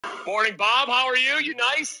Morning, Bob. How are you? You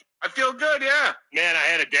nice? I feel good, yeah. Man, I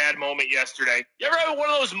had a dad moment yesterday. You ever have one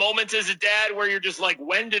of those moments as a dad where you're just like,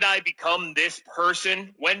 when did I become this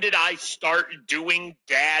person? When did I start doing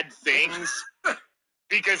dad things?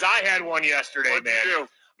 Because I had one yesterday, What'd man. you do?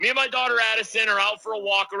 Me and my daughter Addison are out for a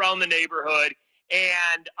walk around the neighborhood,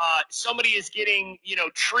 and somebody is getting,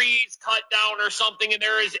 trees cut down or something, and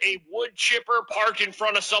there is a wood chipper parked in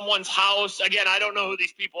front of someone's house. Again, I don't know who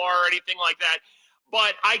these people are or anything like that,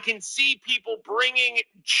 but I can see people bringing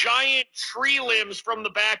giant tree limbs from the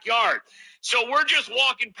backyard. So we're just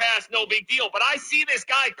walking past, no big deal. But I see this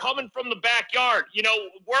guy coming from the backyard,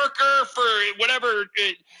 worker for whatever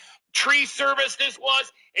tree service this was,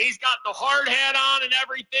 and he's got the hard hat on and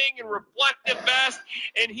everything and reflective vest,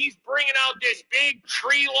 and he's bringing out this big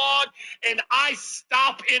tree log, and I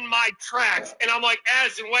stop in my tracks, and I'm like,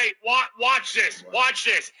 Addison, wait, watch this,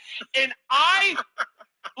 and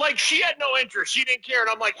she had no interest, she didn't care, and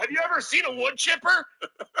I'm like, have you ever seen a wood chipper?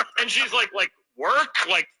 And she's like work?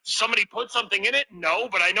 Like somebody put something in it? No,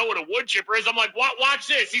 but I know what a wood chipper is. I'm like, watch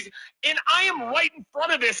this, and I am right in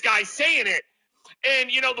front of this guy saying it.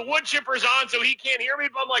 And, the wood chipper's on, so he can't hear me.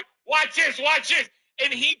 But I'm like, watch this.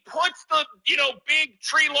 And he puts the, big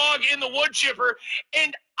tree log in the wood chipper.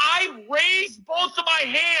 And I raise both of my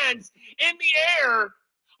hands in the air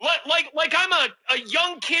like I'm a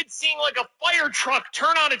young kid seeing like a fire truck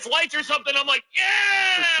turn on its lights or something. I'm like,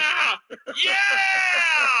 yeah!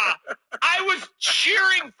 I was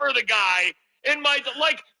cheering for the guy in my,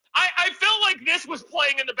 I felt like this was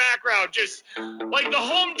playing in the background, just like the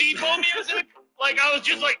Home Depot music. Like, I was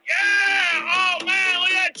just like, yeah, oh, man, look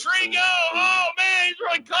at that tree go. Oh, man, he's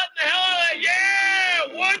really cutting the hell out of that. Yeah,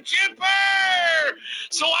 wood chipper.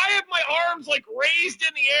 So I have my arms, raised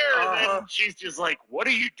in the air, and then she's just like, what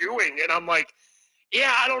are you doing? And I'm like,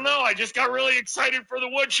 yeah, I don't know. I just got really excited for the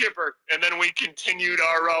wood chipper. And then we continued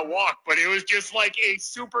our walk. But it was just like a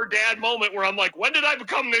super dad moment where I'm like, when did I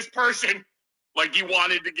become this person? Like you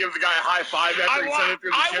wanted to give the guy a high five after he sent it through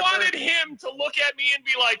the chipper? I wanted him to look at me and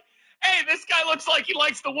be like, hey, this guy looks like he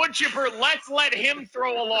likes the wood chipper. Let's let him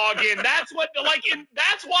throw a log in. That's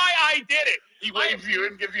that's why I did it. He waved you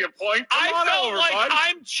and give you a point. I felt over, like bud.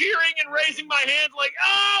 I'm cheering and raising my hands like,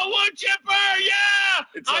 oh, wood chipper, yeah.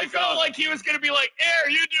 I felt like he was going to be like,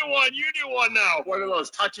 you do one now. One of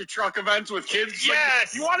those touch a truck events with kids.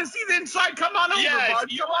 Yes. Like, you want to see the inside? Come on over,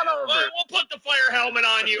 bud. Come on over. We'll put the fire helmet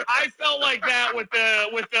on you. I felt like that with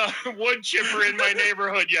the wood chipper in my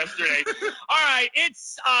neighborhood yesterday. All right,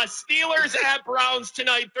 it's Steelers at Browns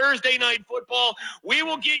tonight, Thursday night football. We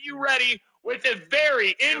will get you ready with a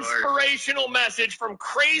very inspirational message from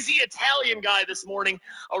Crazy Italian Guy this morning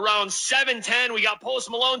around 7:10. We got Post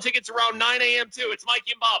Malone tickets around 9 a.m. too. It's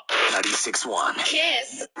Mikey and Bob. 96.1.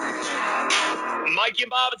 Kiss. Mikey and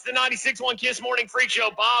Bob, it's the 96.1 Kiss Morning Freak Show.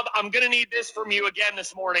 Bob, I'm going to need this from you again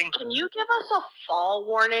this morning. Can you give us a fall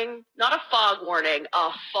warning? Not a fog warning, a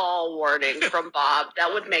fall warning from Bob.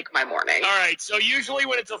 That would make my morning. All right, so usually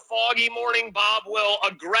when it's a foggy morning, Bob will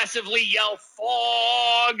aggressively yell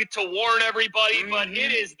fog to warn everybody, but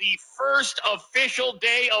it is the first official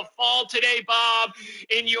day of fall today, Bob.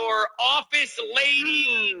 In your office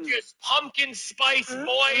lady, just pumpkin spice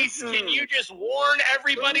voice, can you just warn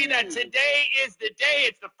everybody that today is the day?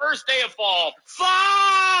 It's the first day of fall. Fall!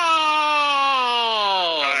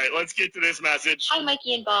 All right, let's get to this message. Hi,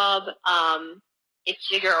 Mikey and Bob. It's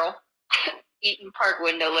your girl, Eaton Park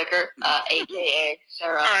Window Liquor, a.k.a.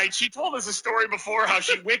 Sarah. All right, she told us a story before how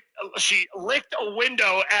she licked a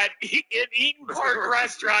window at an Eaton Park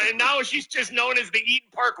restaurant, and now she's just known as the Eaton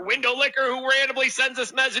Park Window Liquor, who randomly sends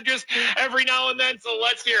us messages every now and then, so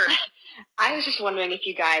let's hear it. I was just wondering if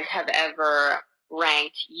you guys have ever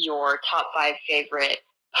ranked your top 5 favorite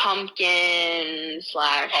pumpkin /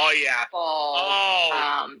 fall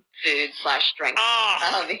food / drink.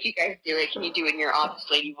 If you guys do it, can you do it in your office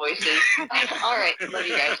lady voices? All right, love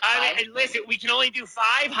you guys. Bye. Listen, we can only do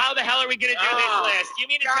 5. How the hell are we going to do this list? You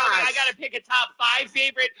mean to tell me I got to pick a top 5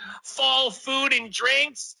 favorite fall food and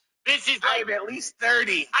drinks? This is I have at least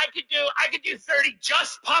 30. I could do 30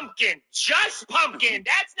 just pumpkin.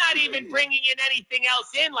 That's not even bringing in anything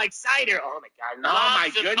else in like cider. Oh my God. Oh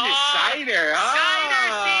my goodness, cider.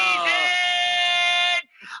 Cider season.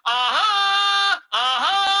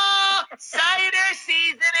 Cider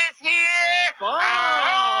season is here. Fall.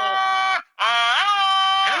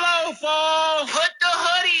 Hello, fall. Put the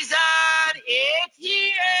hoodies on. It's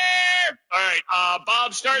here. All right,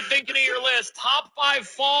 Bob, start thinking of your list. Top 5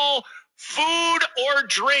 fall food or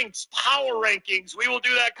drinks power rankings. We will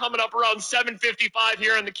do that coming up around 7:55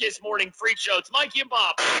 here on the Kiss Morning Freak Show. It's Mikey and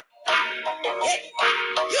Bob.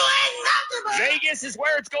 Vegas is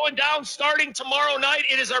where it's going down starting tomorrow night.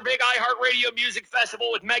 It is our big iHeartRadio Music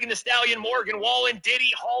Festival with Megan Thee Stallion, Morgan Wallen,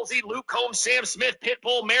 Diddy, Halsey, Luke Combs, Sam Smith,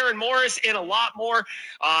 Pitbull, Maren Morris, and a lot more.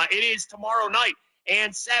 It is tomorrow night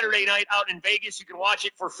and Saturday night out in Vegas. You can watch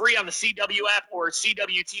it for free on the CW app or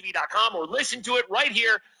CWTV.com or listen to it right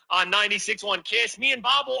here on 96.1 KISS. Me and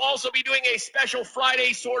Bob will also be doing a special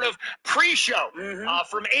Friday sort of pre-show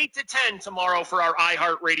from 8 to 10 tomorrow for our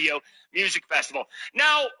iHeartRadio Music Festival.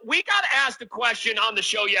 Now, we got asked a question on the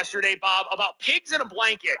show yesterday, Bob, about pigs in a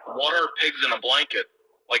blanket. What are pigs in a blanket?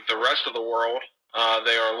 Like the rest of the world,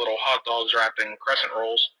 they are little hot dogs wrapped in crescent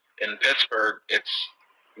rolls. In Pittsburgh, it's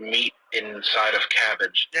meat inside of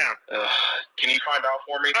cabbage. Yeah. Can you find out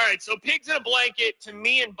for me? All right, so pigs in a blanket, to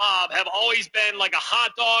me and Bob, have always been like a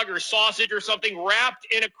hot dog or sausage or something wrapped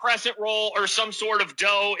in a crescent roll or some sort of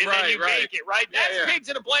dough, and then you bake it, right? That's pigs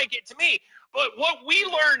in a blanket to me. But what we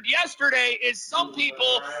learned yesterday is some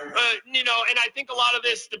people, and I think a lot of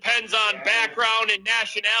this depends on background and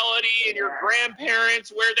nationality and your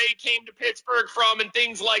grandparents, where they came to Pittsburgh from and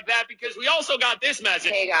things like that, because we also got this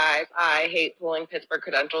message. Hey guys, I hate pulling Pittsburgh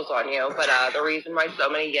credentials on you, but the reason why so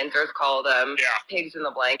many Yinzers call them pigs in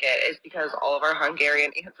the blanket is because all of our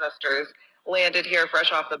Hungarian ancestors landed here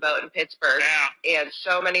fresh off the boat in Pittsburgh, and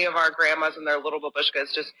so many of our grandmas and their little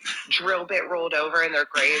babushkas just drill bit rolled over in their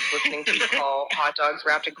graves listening to you call hot dogs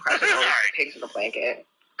wrapped in crescent rolls pigs in a blanket.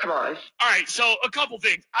 Come on. All right, so a couple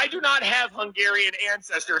things. I do not have Hungarian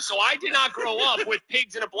ancestors, so I did not grow up with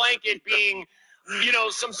pigs in a blanket being,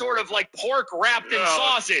 some sort of like pork wrapped in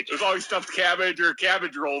sausage. There's always stuffed cabbage or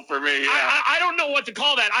cabbage roll for me. Yeah. I don't know what to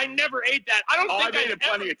call that. I never ate that. I made it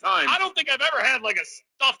plenty of times. I don't think I've ever had like a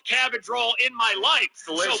stuffed cabbage roll in my life. It's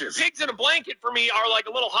delicious. So pigs in a blanket for me are like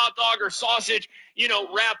a little hot dog or sausage,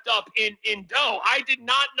 wrapped up in dough. I did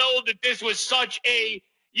not know that this was such a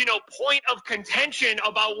point of contention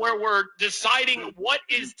about where we're deciding what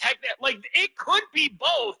is like it could be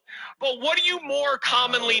both, but what do you more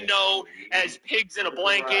commonly know as pigs in a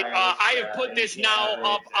blanket? I have put this now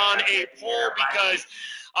up on a poll because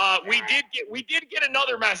we did get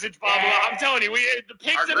another message, Bob. I'm telling you, the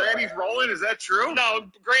pigs are grannies rolling. Is that true? No,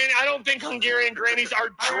 granny. I don't think Hungarian grannies are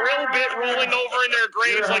drill bit rolling over in their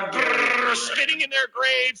graves, like spitting in their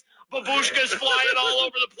graves. Babushkas flying all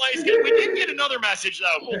over the place. We did get another message,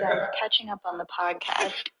 though. Hey, guys, catching up on the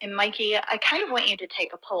podcast. And, Mikey, I kind of want you to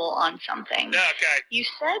take a poll on something. Okay. You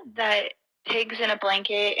said that pigs in a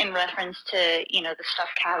blanket in reference to, the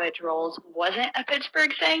stuffed cabbage rolls wasn't a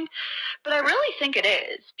Pittsburgh thing, but I really think it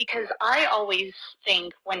is, because I always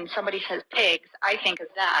think when somebody says pigs, I think of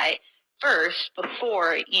that first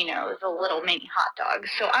before, the little mini hot dogs.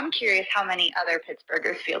 So I'm curious how many other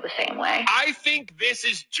Pittsburghers feel the same way. I think this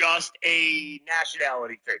is just a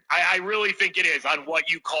nationality thing. I really think it is on what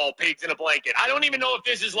you call pigs in a blanket. I don't even know if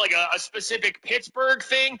this is like a specific Pittsburgh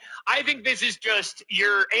thing. I think this is just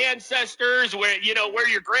your ancestors, where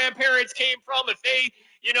your grandparents came from, if they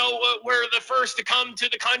were the first to come to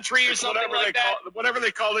the country or something like that. Whatever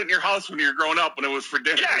they called it in your house when you were growing up, when it was for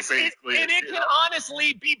dinner, basically. And it can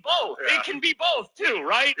honestly be both. Yeah. It can be both, too,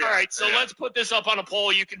 right? Yeah. All right, so let's put this up on a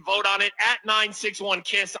poll. You can vote on it at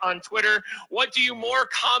 961KISS on Twitter. What do you more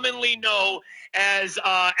commonly know as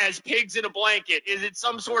pigs in a blanket? Is it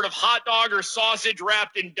some sort of hot dog or sausage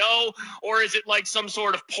wrapped in dough, or is it like some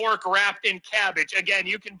sort of pork wrapped in cabbage? Again,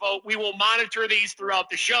 you can vote. We will monitor these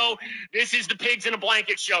throughout the show. This is the Pigs in a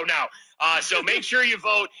Blanket show now. So make sure you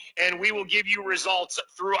vote, and we will give you results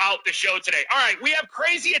throughout the show today. All right, we have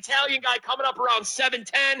Crazy Italian Guy coming up around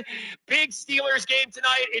 7:10. Big Steelers game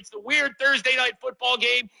tonight. It's the weird Thursday night football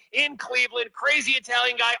game in Cleveland. Crazy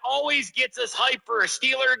Italian Guy always gets us hyped for a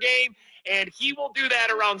Steeler game, and he will do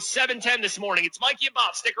that around 7:10 this morning. It's Mikey and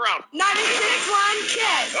Bob. Stick around. 96.1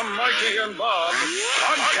 KISS. The Mikey and Bob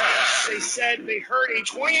podcast. They said they heard a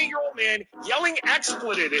 28-year-old man yelling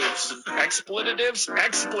expletives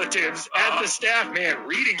at the staff. Man,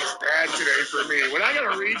 reading is bad today for me. When I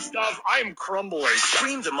gotta read stuff, I'm crumbling.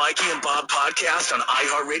 Stream the Mikey and Bob podcast on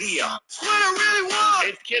iHeartRadio. What I really want.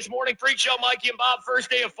 It's Kiss Morning Freak Show. Mikey and Bob, first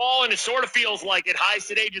day of fall, and it sort of feels like it. Highs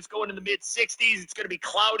today just going in the mid-60s. It's going to be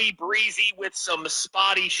cloudy, breezy with some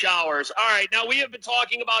spotty showers. All right, now we have been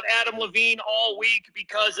talking about Adam Levine all week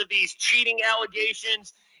because of these cheating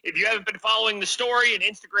allegations If you haven't been following the story, an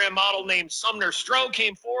Instagram model named Sumner Stroh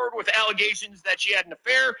came forward with allegations that she had an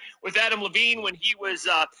affair with Adam Levine when he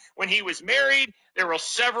was married. There were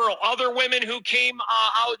several other women who came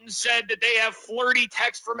out and said that they have flirty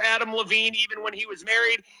texts from Adam Levine even when he was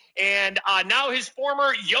married. And now his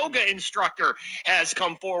former yoga instructor has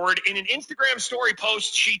come forward. In an Instagram story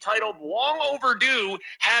post she titled "Long Overdue,"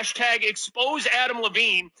 #expose Adam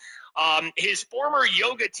Levine. His former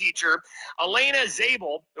yoga teacher, Elena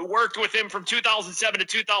Zabel, who worked with him from 2007 to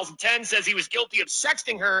 2010, says he was guilty of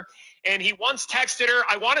sexting her, and he once texted her,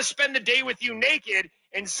 "I want to spend the day with you naked,"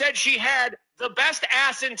 and said she had the best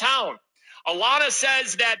ass in town. Alana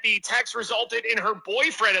says that the text resulted in her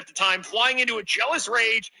boyfriend at the time flying into a jealous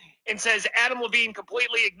rage, and says Adam Levine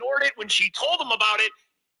completely ignored it when she told him about it,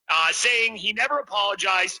 saying he never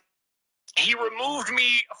apologized. He removed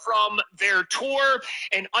me from their tour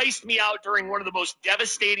and iced me out during one of the most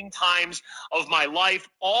devastating times of my life,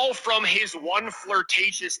 all from his one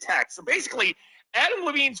flirtatious text. So basically, Adam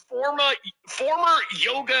Levine's former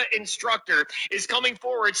yoga instructor is coming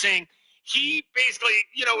forward saying he basically,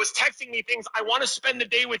 was texting me things. "I want to spend the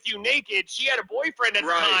day with you naked." She had a boyfriend at the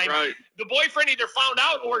time. Right. The boyfriend either found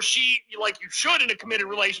out, or she, like you should in a committed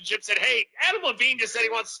relationship, said, "Hey, Adam Levine just said he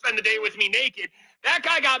wants to spend the day with me naked." That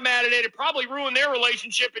guy got mad at it. It probably ruined their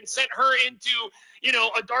relationship and sent her into,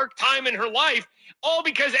 a dark time in her life, all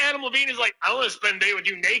because Adam Levine is like, "I want to spend the day with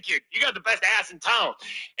you naked. You got the best ass in town."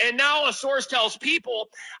 And now a source tells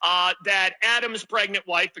People that Adam's pregnant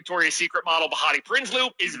wife, Victoria's Secret model Bahati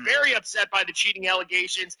Prinsloo, is very upset by the cheating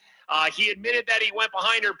allegations. He admitted that he went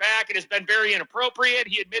behind her back and has been very inappropriate.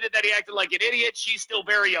 He admitted that he acted like an idiot. She's still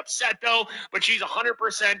very upset, though, but she's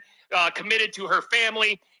 100% committed to her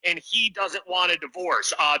family, and he doesn't want a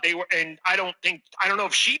divorce. And I don't know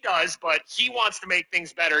if she does, but he wants to make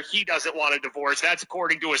things better. He doesn't want a divorce. That's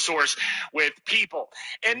according to a source with People.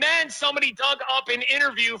 And then somebody dug up an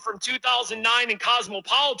interview from 2009 in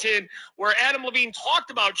Cosmopolitan where Adam Levine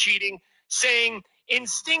talked about cheating, saying,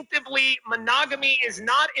 "Instinctively, monogamy is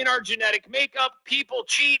not in our genetic makeup. People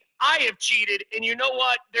cheat. I have cheated. And you know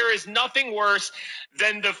what? There is nothing worse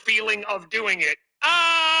than the feeling of doing it."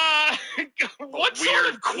 What sort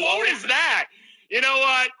of quote is that? You know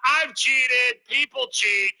what? I've cheated. People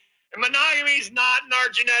cheat. And monogamy is not in our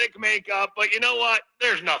genetic makeup, but you know what?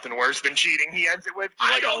 There's nothing worse than cheating. He ends it with,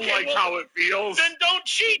 I don't like how it feels. Then don't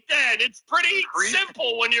cheat then. It's pretty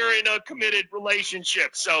simple when you're in a committed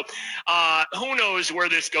relationship. So who knows where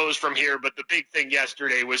this goes from here, but the big thing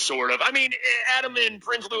yesterday was Adam and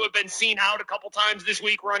Prinsloo have been seen out a couple times this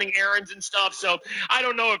week running errands and stuff, so I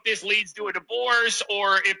don't know if this leads to a divorce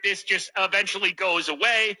or if this just eventually goes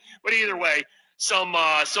away, but either way, some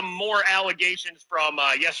more allegations from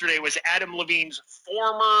yesterday was Adam Levine's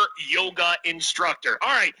former yoga instructor. All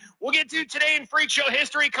right, we'll get to Today in Freak Show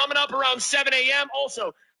history coming up around 7 a.m.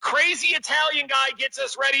 Also, crazy Italian guy gets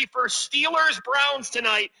us ready for Steelers-Browns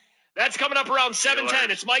tonight. That's coming up around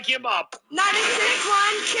 7:10. It's Mikey and Bob.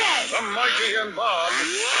 96.1 Kiss. The Mikey and Bob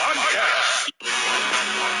podcast.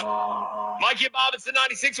 Mikey and Bob, it's the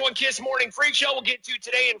 96.1 Kiss Morning Freak Show. We'll get to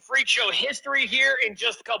Today in Freak Show history here in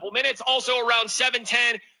just a couple minutes. Also around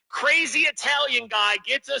 7:10, crazy Italian guy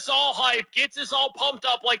gets us all hyped, gets us all pumped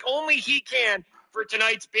up like only he can for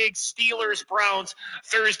tonight's big Steelers-Browns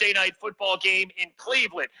Thursday night football game in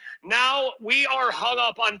Cleveland. Now, we are hung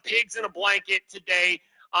up on pigs in a blanket today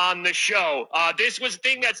on the show. This was a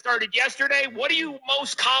thing that started yesterday. What do you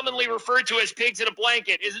most commonly refer to as pigs in a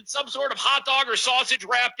blanket? Is it some sort of hot dog or sausage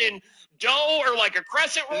wrapped in dough or like a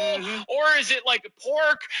crescent roll? Mm-hmm. Or is it like a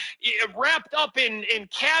pork wrapped up in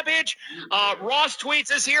cabbage? Ross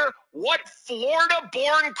tweets us here, what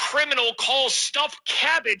Florida-born criminal calls stuffed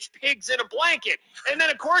cabbage pigs in a blanket? And then,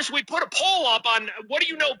 of course, we put a poll up on what do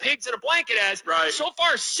you know pigs in a blanket as? Right. So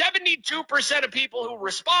far, 72% of people who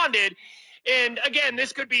responded. And again,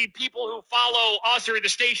 this could be people who follow us or the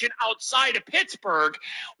station outside of Pittsburgh.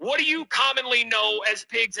 What do you commonly know as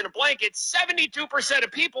pigs in a blanket? 72%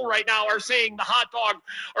 of people right now are saying the hot dog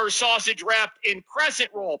or sausage wrapped in crescent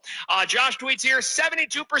roll. Josh tweets here,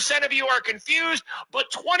 72% of you are confused, but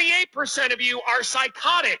 28% of you are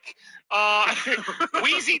psychotic.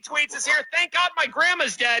 Wheezy tweets us here, thank God my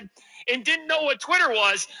grandma's dead and didn't know what Twitter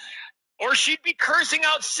was, or she'd be cursing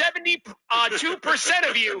out 72%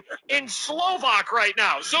 of you in Slovak right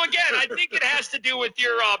now. So, again, I think it has to do with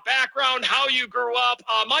your background, how you grew up.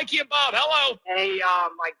 Mikey and Bob, hello. Hey,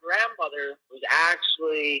 my grandmother was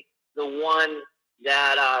actually the one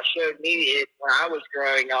that showed me it when I was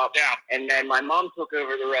growing up. Yeah. And then my mom took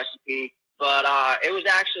over the recipe. But it was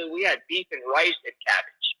actually, we had beef and rice and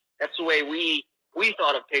cabbage. That's the way we we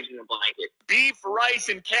thought of pigs in a blanket. Beef, rice,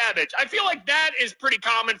 and cabbage. I feel like that is pretty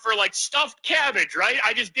common for like stuffed cabbage, right?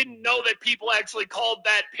 I just didn't know that people actually called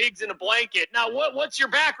that pigs in a blanket. Now, what's your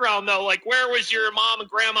background though? Like, where was your mom and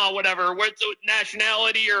grandma, whatever? What's the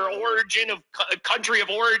nationality or origin of country of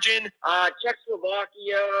origin?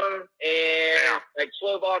 Czechoslovakia and like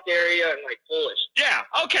Slovak area and like Polish. Yeah.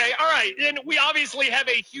 Okay. All right. Then we obviously have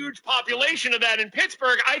a huge population of that in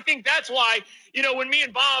Pittsburgh. I think that's why, you know, when me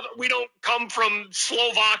and Bob, we don't come from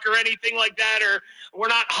Slovak or anything like that, or we're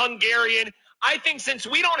not Hungarian. I think since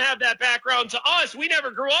we don't have that background, to us, we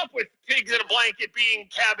never grew up with pigs in a blanket being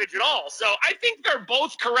cabbage at all. So I think they're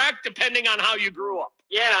both correct depending on how you grew up.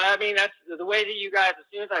 Yeah, I mean, that's the way that you guys, as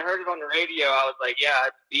soon as I heard it on the radio, I was like, yeah,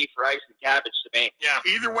 it's beef, rice, and cabbage to me. Yeah.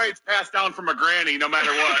 Either way, it's passed down from a granny, no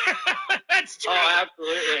matter what. That's true. Oh,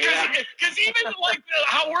 absolutely. Because even like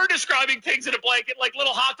how we're describing pigs in a blanket, like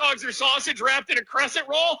little hot dogs or sausage wrapped in a crescent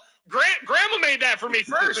roll, Grandma made that for me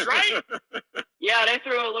first, right? Yeah, they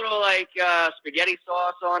threw a little like spaghetti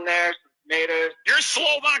sauce on there, some tomatoes. Your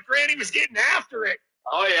Slovak granny was getting after it.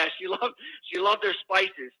 Oh yeah, she loved her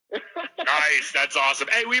spices. Nice, that's awesome.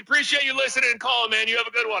 Hey, we appreciate you listening and calling, man. You have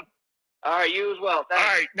a good one. All right, you as well. Thanks.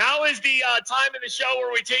 All right, now is the time in the show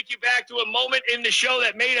where we take you back to a moment in the show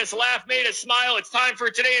that made us laugh, made us smile. It's time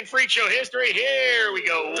for Today in Freak Show history. Here we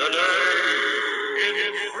go. Today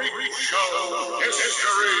in Freak Show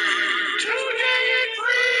history. Today in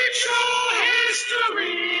Freak Show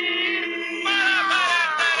history.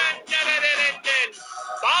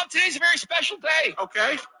 Bob, today's a very special day.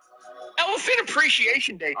 Okay. Elephant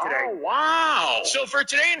Appreciation Day today. Oh, wow. So for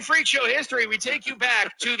Today in Freak Show history, we take you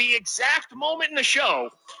back to the exact moment in the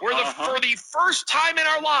show where for the first time in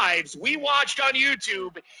our lives, we watched on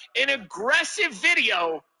YouTube an aggressive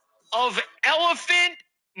video of elephant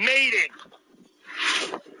mating.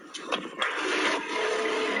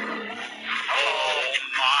 Oh,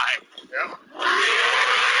 my. Yep. Oh,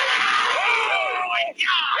 my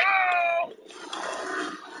God. Oh.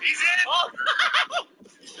 He's in. Oh.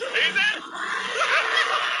 He's in.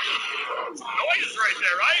 Noise right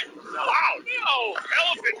there, right? Wow. No.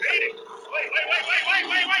 Elephant mating. Wait.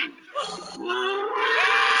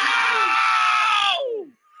 Oh!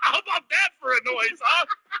 How about that for a noise, huh?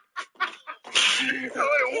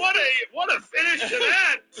 What a finish to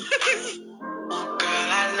that. Girl,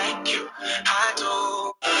 I like you. I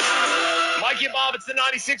do. Mikey and Bob, it's the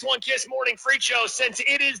 96.1 Kiss Morning Freak Show. Since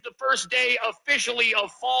it is the first day officially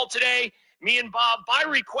of fall today, me and Bob, by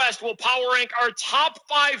request, will power rank our top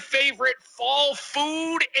 5 favorite fall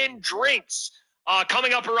food and drinks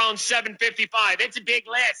coming up around 7:55. It's a big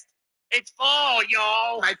list. It's fall,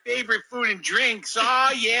 y'all. My favorite food and drinks.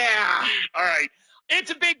 Oh, yeah. All right. It's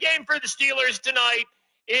a big game for the Steelers tonight.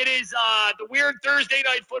 It is the weird Thursday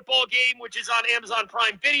night football game, which is on Amazon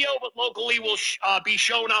Prime Video, but locally will be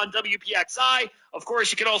shown on WPXI. Of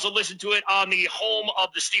course, you can also listen to it on the home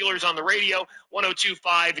of the Steelers on the radio,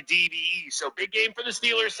 102.5 DVE. So big game for the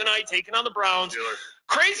Steelers tonight, taking on the Browns. Steelers.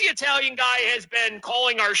 Crazy Italian guy has been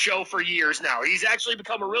calling our show for years now. He's actually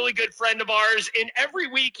become a really good friend of ours, and every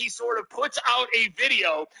week he sort of puts out a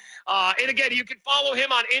video. And again, you can follow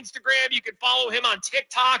him on Instagram. You can follow him on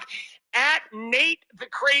TikTok at Nate the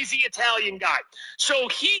Crazy Italian Guy. So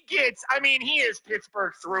he is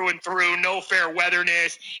Pittsburgh through and through, no fair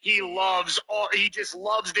weatherness. He just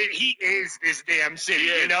loves it. He is this damn city,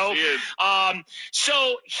 you know? He is.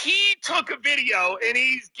 So he took a video and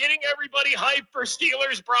he's getting everybody hyped for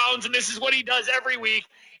Steelers Browns, and this is what he does every week.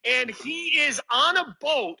 And he is on a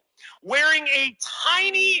boat wearing a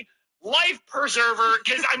tiny life preserver,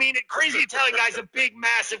 because Crazy Italian Guy's a big,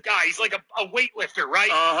 massive guy. He's like a weightlifter, right?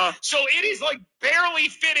 Uh-huh. So it is like barely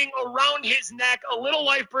fitting around his neck, a little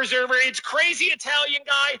life preserver. It's Crazy Italian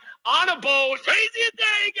Guy on a boat. Crazy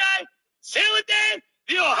Italian Guy sailing down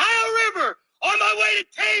the Ohio River on my way to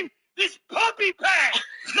tame this puppy pack.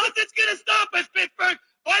 Nothing's gonna stop us, Pittsburgh.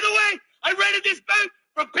 By the way, I rented this boat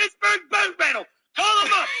from Pittsburgh Boat Rental. Call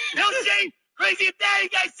him up. Tell Shane Crazy Italian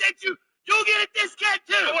Guy sent you. You'll get a discount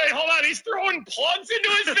too. Oh, wait, hold on. He's throwing plugs into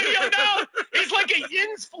his video now. He's like a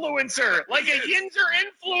Yinzfluencer, like a Yinzer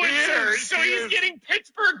influencer. So he's getting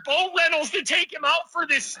Pittsburgh boat rentals to take him out for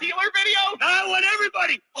this Steeler video. I want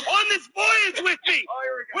everybody on this voyage with me. Oh,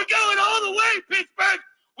 here we go. We're going all the way, Pittsburgh.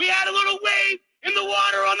 We had a little wave in the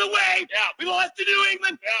water on the way. Yeah. We lost to New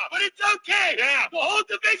England. Yeah. But it's okay. Yeah. The whole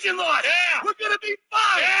division lost. Yeah. We're going to be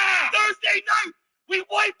fine. Yeah. Thursday night, we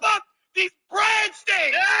wipe up these brand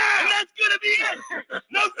stains. Yeah. And that's going to be it.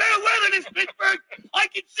 No fair weather in Pittsburgh. I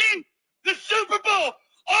can see the Super Bowl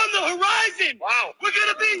on the horizon. Wow. We're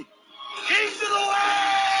going to be kings of the world.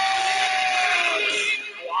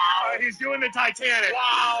 Wow. He's doing the Titanic.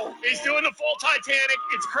 Wow. He's doing the full Titanic.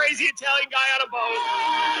 It's crazy Italian guy on a boat.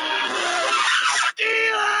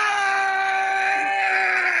 Steelers!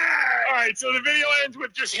 All right, so the video ends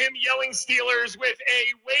with just him yelling Steelers with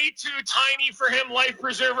a way too tiny for him life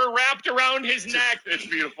preserver wrapped around his neck. It's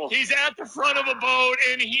beautiful. He's at the front of a boat,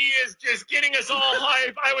 and he is just getting us all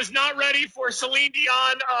hype. I was not ready for Celine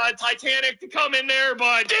Dion Titanic to come in there,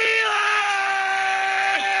 but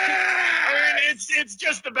I mean, it's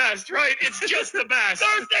just the best, right? It's just the best.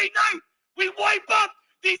 Thursday night, we wipe up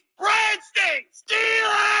these brand stains.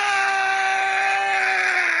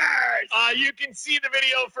 You can see the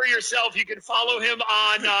video for yourself. You can follow him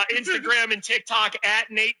on Instagram and TikTok at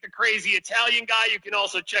Nate the Crazy Italian Guy. You can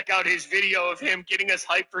also check out his video of him getting us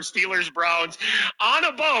hyped for Steelers Browns on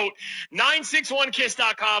a boat.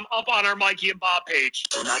 961kiss.com up on our Mikey and Bob page.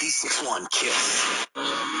 96.1 Kiss.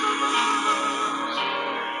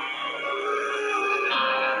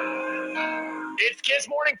 It's Kiss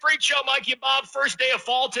Morning Freak Show, Mikey and Bob. First day of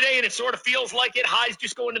fall today, and it sort of feels like it. Highs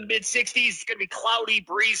just going to the mid-60s. It's going to be cloudy,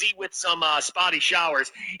 breezy with some spotty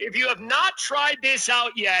showers. If you have not tried this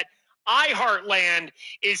out yet, iHeartland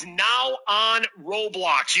is now on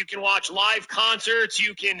Roblox. You can watch live concerts.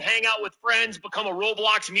 You can hang out with friends, become a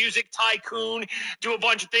Roblox music tycoon, do a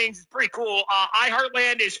bunch of things. It's pretty cool.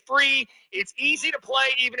 iHeartland is free. It's easy to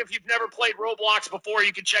play, even if you've never played Roblox before.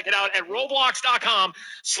 You can check it out at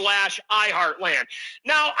roblox.com/iHeartland.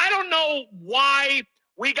 Now, I don't know why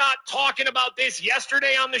we got talking about this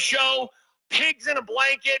yesterday on the show, pigs in a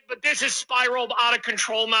blanket, but this has spiraled out of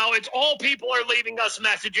control now. It's all people are leaving us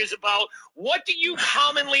messages about. What do you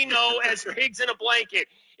commonly know as pigs in a blanket?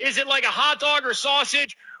 Is it like a hot dog or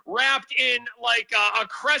sausage wrapped in like a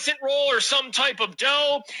crescent roll or some type of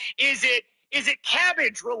dough? Is it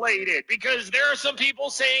cabbage related? Because there are some people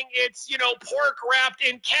saying it's, pork wrapped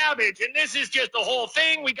in cabbage, and this is just the whole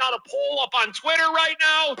thing. We got a poll up on Twitter right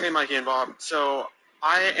now. Hey, Mikey and Bob. So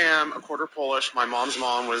I am a quarter Polish. My mom's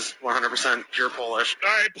mom was 100% pure Polish. All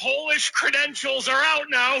right, Polish credentials are out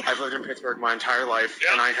now. I've lived in Pittsburgh my entire life,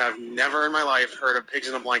 and I have never in my life heard of pigs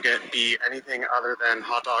in a blanket be anything other than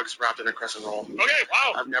hot dogs wrapped in a crescent roll. Okay,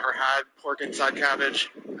 wow. I've never had pork inside cabbage.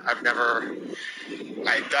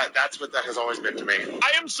 That's what that has always been to me.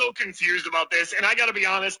 I am so confused about this, and I got to be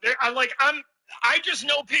honest. I just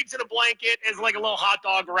know pigs in a blanket as like a little hot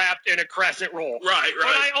dog wrapped in a crescent roll. Right. But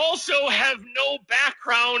I also have no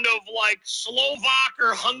background of like Slovak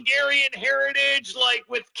or Hungarian heritage, like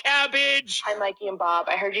with cabbage. Hi, Mikey and Bob.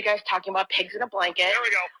 I heard you guys talking about pigs in a blanket. There we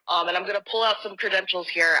go. And I'm going to pull out some credentials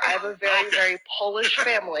here. I have a very, very Polish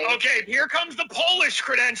family. Okay, here comes the Polish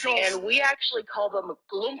credentials. And we actually call them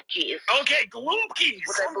glumpkis. Okay, glumpkis.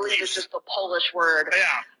 Which I believe is just the Polish word.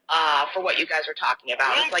 Yeah. For what you guys are talking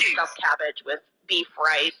about. It's like stuffed cabbage with beef,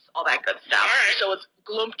 rice, all that good stuff. All right. So it's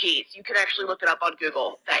glumpkis. You can actually look it up on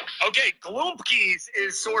Google. Thanks. Okay, glumpkis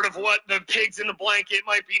is sort of what the pigs in the blanket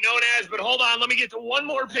might be known as, but hold on, let me get to one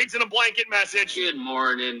more pigs in a blanket message. Good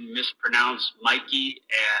morning, mispronounced Mikey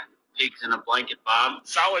and pigs in a blanket Bob.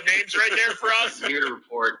 Solid names right there for us. I'm here to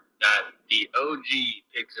report that the OG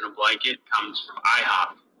pigs in a blanket comes from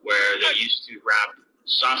IHOP, where they used to wrap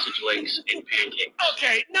sausage links in pancakes.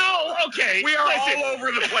 Okay. We are all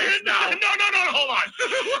over the place now. No, hold on.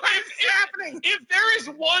 What's happening? If there is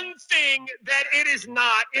one thing that it is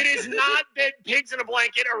not that pigs in a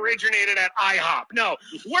blanket originated at IHOP. No,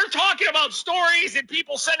 we're talking about stories and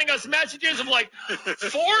people sending us messages of like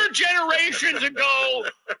 4 generations ago,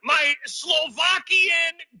 my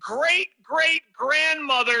Slovakian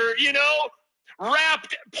great-great-grandmother,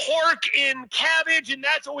 wrapped pork in cabbage, and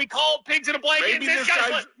that's what we call pigs in a blanket.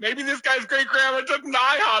 Maybe this guy's great grandma took him to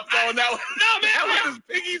IHOP though, and that was his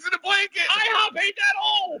piggies in a blanket. IHOP ain't that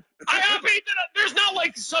old. IHOP ain't that. There's not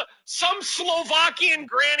like some Slovakian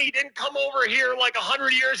granny didn't come over here like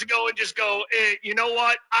 100 years ago and just go, you know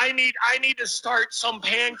what? I need to start some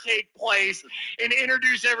pancake place and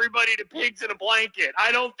introduce everybody to pigs in a blanket.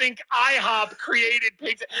 I don't think IHOP created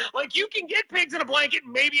pigs. Like you can get pigs in a blanket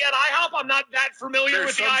maybe at IHOP. I'm not that familiar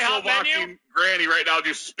with the IHOP menu. Granny right now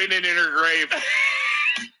just spinning in her grave.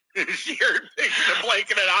 She heard pigs in a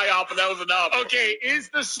blanket at IHOP, and that was enough. Okay, is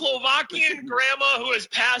the Slovakian grandma who has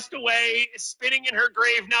passed away spinning in her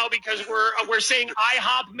grave now because we're saying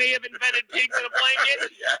IHOP may have invented pigs in a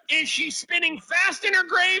blanket? Yeah. Is she spinning fast in her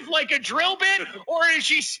grave like a drill bit, or is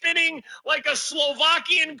she spinning like a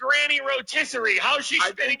Slovakian granny rotisserie? How is she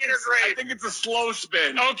spinning in her grave? I think it's a slow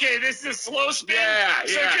spin. Okay, this is a slow spin? Yeah.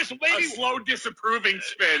 So just maybe a slow disapproving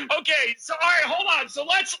spin. Okay, so all right, hold on. So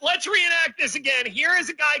let's reenact this again. Here is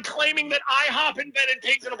a guy claiming that IHOP invented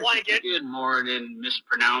pigs in a blanket. Good morning,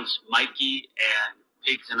 mispronounced Mikey and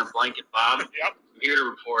pigs in a blanket Bob. Yep. I'm here to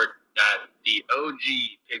report that the OG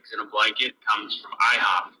pigs in a blanket comes from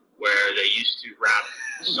IHOP, where they used to wrap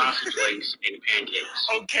sausage links in pancakes.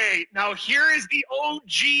 Okay, now here is the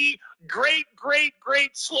OG great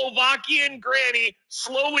Slovakian granny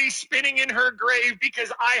slowly spinning in her grave because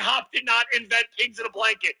IHOP did not invent pigs in a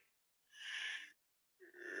blanket.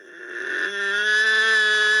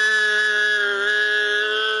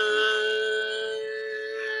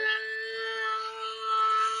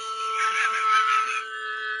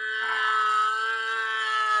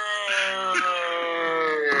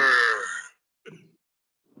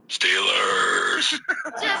 Steelers.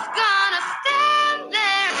 Just gonna stand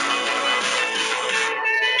there.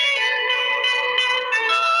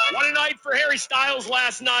 What a night for Harry Styles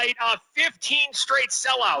last night. 15 straight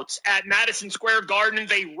sellouts at Madison Square Garden.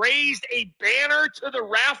 They raised a banner to the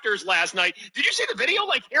rafters last night. Did you see the video?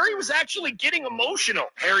 Like, Harry was actually getting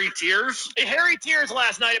emotional. Harry Tears? Harry Tears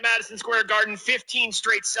last night at Madison Square Garden. 15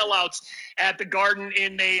 straight sellouts at the Garden,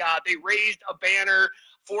 and they raised a banner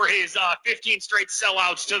for his 15 straight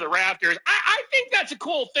sellouts to the rafters. I think that's a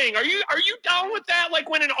cool thing. Are you down with that? Like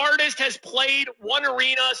when an artist has played one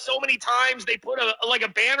arena so many times, they put a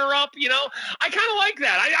banner up, you know? I kind of like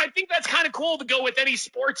that. I think that's kind of cool to go with any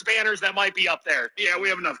sports banners that might be up there. Yeah, we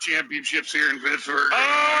have enough championships here in Pittsburgh.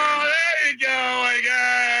 Oh, there you go. Like,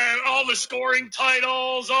 all the scoring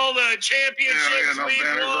titles, all the championships we've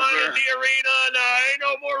won at the arena. No, ain't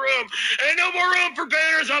no more room. Ain't no more room for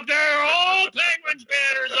banners up there. All Penguins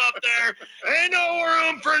banners up there. Ain't no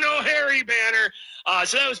room for no Harry banner.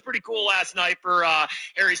 So that was pretty cool last night for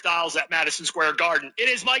Harry Styles at Madison Square Garden. It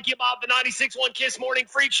is Mikey and Bob, the 96.1 Kiss Morning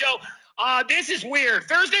Freak Show. This is weird.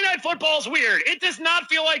 Thursday Night Football is weird. It does not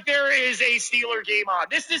feel like there is a Steeler game on.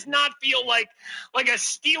 This does not feel like a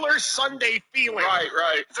Steelers Sunday feeling.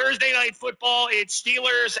 Right. Thursday Night Football, it's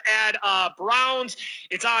Steelers at Browns.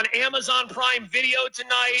 It's on Amazon Prime Video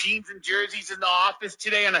tonight. Jeans and jerseys in the office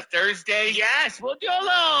today on a Thursday. Yes, we'll do a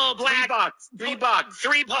little black. $3.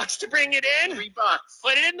 $3 to bring it in. $3.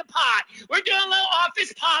 Put it in the pot. We're doing a little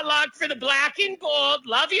office potluck for the black and gold.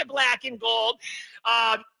 Love you, black and gold.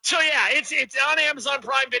 So yeah, it's on Amazon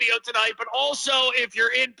Prime Video tonight, but also if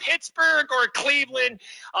you're in Pittsburgh or Cleveland,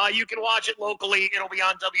 you can watch it locally. It'll be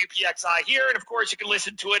on WPXI here, and of course you can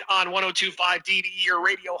listen to it on 102.5 DDE, your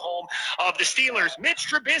radio home of the Steelers. Mitch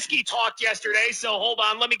Trubisky talked yesterday, so hold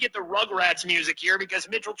on, let me get the Rugrats music here, because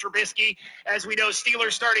Mitchell Trubisky, as we know,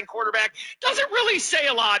 Steelers starting quarterback, doesn't really say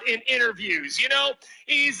a lot in interviews, you know?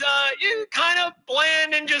 He's kind of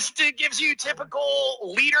bland and just gives you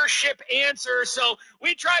typical leadership answers, so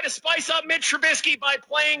we try to spice up Mitch Trubisky by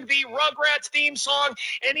playing the Rugrats theme song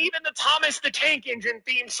and even the Thomas the Tank Engine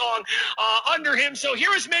theme song under him. So here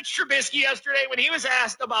was Mitch Trubisky yesterday when he was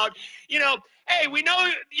asked about, hey, we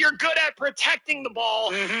know you're good at protecting the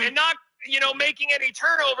ball and not, making any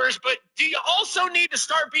turnovers, but do you also need to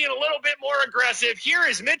start being a little bit more aggressive? Here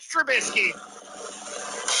is Mitch Trubisky.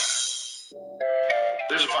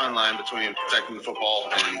 There's a fine line between protecting the football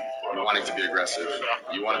and wanting to be aggressive.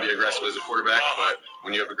 You want to be aggressive as a quarterback, but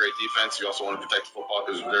when you have a great defense, you also want to protect the football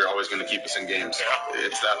because they're always going to keep us in games.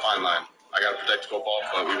 It's that fine line. I got to protect the football,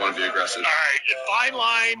 but we want to be aggressive. All right, fine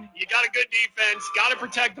line. You got a good defense, got to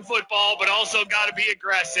protect the football, but also got to be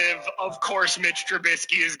aggressive. Of course, Mitch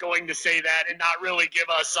Trubisky is going to say that and not really give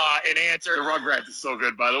us an answer. The Rugrats is so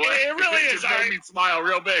good, by the way. It really is. It made me smile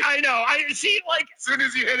real big. I know. I see, like, as soon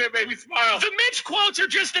as you hit it made me smile. The Mitch quotes are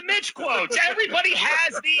just the Mitch quotes. Everybody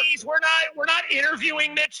has these. We're not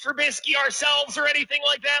interviewing Mitch Trubisky ourselves or anything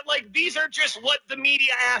like that. Like, these are just what the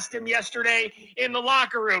media asked him yesterday in the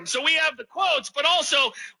locker room. So we have the quotes, but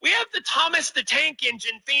also we have the Thomas the Tank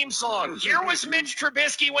Engine theme song. Here was Mitch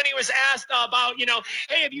Trubisky when he was asked about,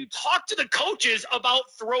 hey, have you talked to the coaches about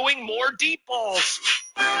throwing more deep balls?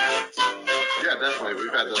 Yeah, definitely.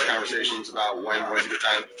 We've had those conversations about when's a good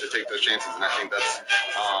time to take those chances, and I think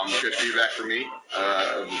that's good feedback for me.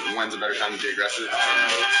 When's a better time to be aggressive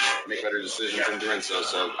and make better decisions in doing so.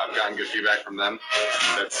 So I've gotten good feedback from them.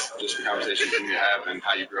 That's just the conversations you need to have and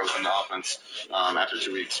how you grow in the offense after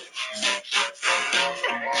 2 weeks.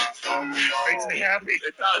 Makes me happy.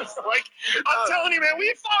 It does. I'm telling you, man,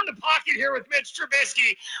 we found a pocket here with Mitch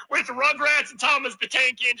Trubisky with Rugrats and Thomas the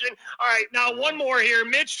Tank Engine. All right, now one more here.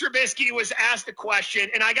 Mitch Trubisky was asked a question,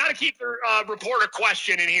 and I got to keep the reporter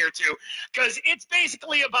question in here too, because it's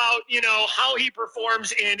basically about, how he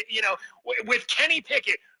performs in, with Kenny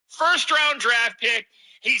Pickett, first-round draft pick.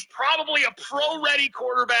 He's probably a pro-ready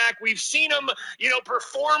quarterback. We've seen him,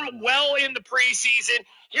 perform well in the preseason.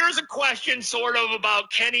 Here's a question sort of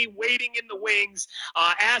about Kenny waiting in the wings,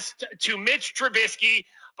 asked to Mitch Trubisky,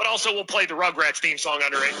 but also we'll play the Rugrats theme song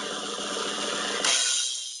under it.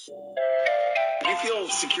 you feel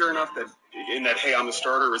secure enough that hey, I'm the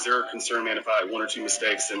starter, or is there a concern, man, if I have one or two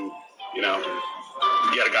mistakes and, you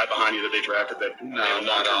got a guy behind you that they drafted that? No,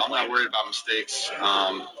 not at all. I'm not worried about mistakes.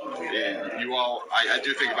 I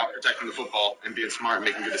do think about protecting the football and being smart and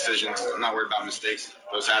making good decisions. I'm not worried about mistakes.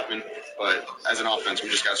 Those happen. But as an offense, we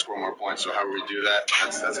just got to score more points. So however we do that,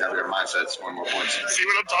 that's got to be our mindset, scoring more points. See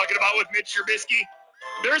what I'm talking about with Mitch Trubisky?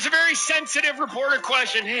 There's a very sensitive reporter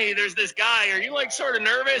question. Hey, there's this guy. Are you, sort of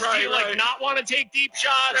nervous? Do you, not want to take deep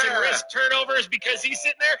shots and risk turnovers because he's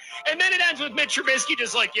sitting there? And then it ends with Mitch Trubisky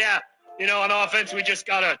just on offense, we just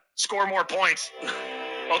got to score more points.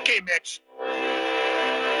 Okay, Mitch.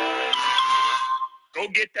 Go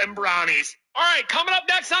get them brownies. All right, coming up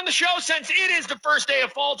next on the show, since it is the first day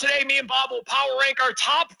of fall today, me and Bob will power rank our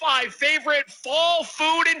top 5 favorite fall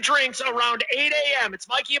food and drinks around 8 a.m. It's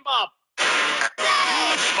Mikey and Bob.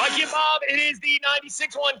 Mikey and Bob, it is the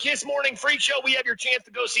 96.1 Kiss Morning Freak Show. We have your chance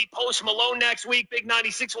to go see Post Malone next week. Big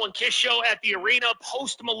 96.1 Kiss show at the arena.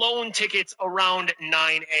 Post Malone tickets around 9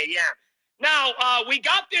 a.m. Now, we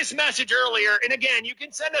got this message earlier, and again, you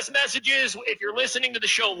can send us messages if you're listening to the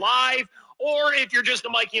show live, or if you're just a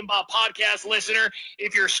Mikey and Bob podcast listener.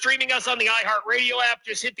 If you're streaming us on the iHeartRadio app,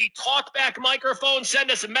 just hit the talkback microphone, send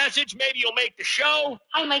us a message. Maybe you'll make the show.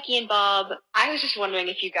 Hi, Mikey and Bob. I was just wondering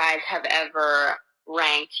if you guys have ever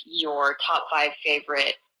ranked your top 5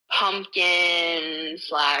 favorite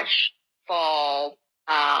pumpkin/fall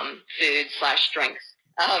food/drinks.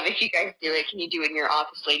 If you guys do it, can you do it in your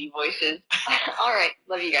office lady voices? All right.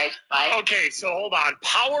 Love you guys. Bye. Okay, so hold on.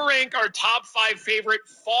 Power rank our top 5 favorite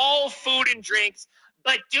fall food and drinks,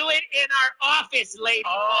 but do it in our office lady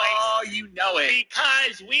voice. Oh, you know it.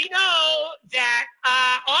 Because we know that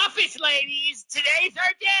office ladies, today's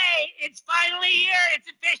our day. It's finally here. It's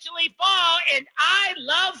officially fall, and I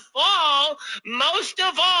love fall most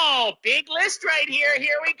of all. Big list right here.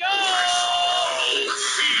 Here we go.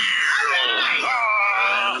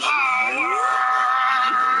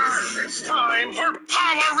 It's time for Power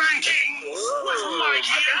Rankings with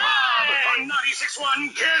Mikey and Bob on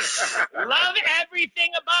 96.1 Kiss. Love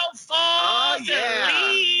everything about fall. Oh, yeah. The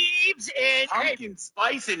leaves and Pumpkin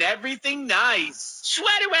spice and everything nice.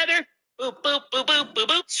 sweater weather. Boop, boop, boop, boop, boop,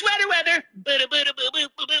 boop. Sweater weather. Boop, boop, boop, boop,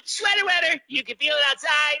 boop, boop. Sweater weather. You can feel it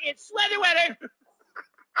outside. It's sweater weather.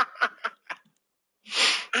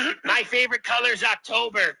 My favorite color is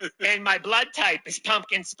October, and my blood type is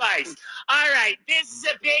pumpkin spice. All right, this is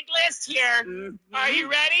a big list here. Mm-hmm. Are you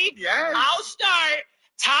ready? Yes. I'll start.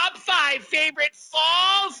 Top 5 favorite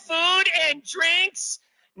fall food and drinks.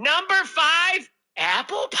 Number 5,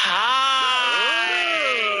 apple pie.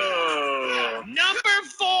 Oh. Number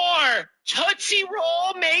 4, Tootsie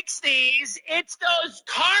Roll makes these. It's those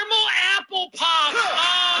caramel apple pops.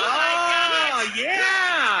 Oh, my God. Yeah.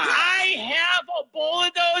 I have a bowl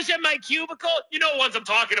of those in my cubicle. You know what ones I'm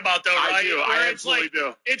talking about, though, right? I do. I absolutely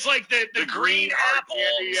do. It's like the green apple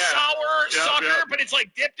candy, sour sucker, yep. but it's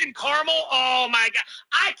like dipped in caramel. Oh, my God.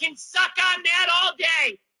 I can suck on that all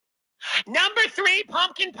day. Number 3,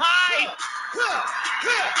 pumpkin pie.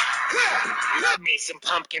 Love me some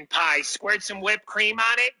pumpkin pie. Squirt some whipped cream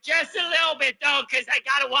on it. Just a little bit, though, because I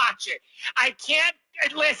got to watch it. I can't.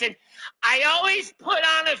 Listen, I always put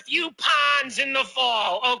on a few ponds in the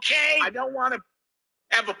fall, okay? I don't want to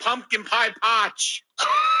have a pumpkin pie potch.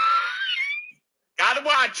 Gotta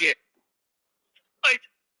watch it.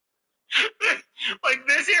 Like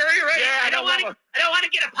this area, right? Yeah, I don't want to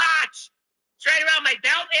get a potch. It's right around my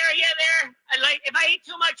belt area there. If I eat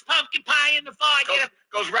too much pumpkin pie in the fall, I get a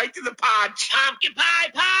goes right to the potch. Pumpkin pie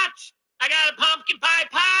potch. I got a pumpkin pie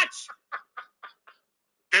potch.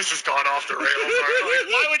 This has gone off the rails.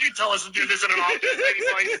 Why would you tell us to do this in an office lady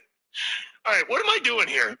voice? All right, what am I doing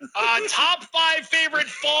here? Top 5 favorite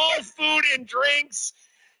fall food and drinks.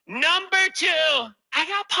 Number 2, I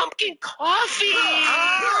got pumpkin coffee.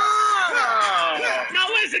 Now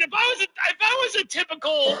listen, if I was a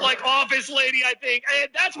typical office lady, I think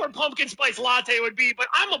that's where pumpkin spice latte would be. But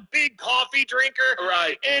I'm a big coffee drinker,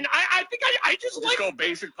 Right? And I think I just like go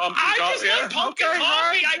basic pumpkin coffee. I just like pumpkin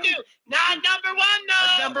coffee. I do. Not number 1 though.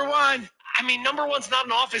 What's number 1? I mean, number 1's not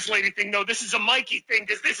an office lady thing, though. This is a Mikey thing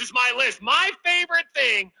because this is my list. My favorite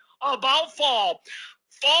thing about fall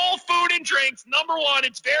food and drinks. Number 1,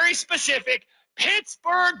 it's very specific.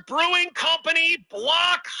 Pittsburgh Brewing Company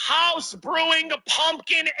Blockhouse Brewing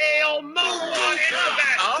Pumpkin Ale. Number 1 is the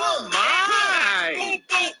best. Oh, my.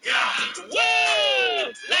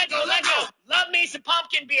 Woo! Let go. Love me some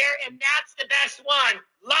pumpkin beer, and that's the best one.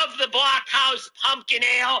 Love the Blockhouse Pumpkin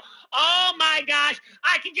Ale. Oh, my gosh.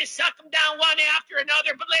 I can just suck them down one after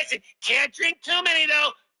another. But listen, can't drink too many,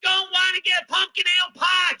 though. Don't want to get a pumpkin ale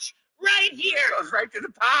potch. Right here. Goes right right to the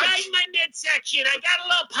potch. Right in my midsection. I got a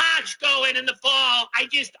little potch going in the fall.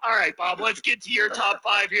 All right, Bob, let's get to your top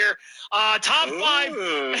 5 here. Top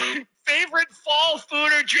 5 favorite fall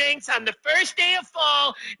food or drinks on the first day of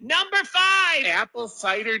fall. Number 5. Apple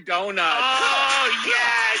cider donut. Oh,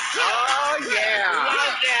 yes. Oh, yeah.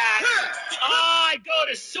 Love that. Oh, I go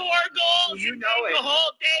to Sorgles and make the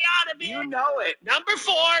whole day out of it. You know it. Number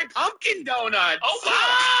 4. Pumpkin donuts. Oh,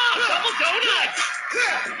 wow. Double donuts.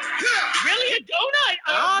 Really, a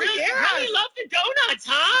donut? Really love the donuts,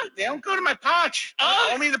 huh? They don't go to my potch.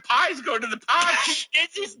 Only the pies go to the potch.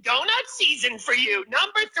 This is donut season for you.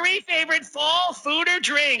 Number 3 favorite fall food or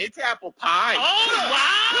drink. It's apple pie. Oh,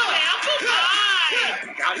 wow. Apple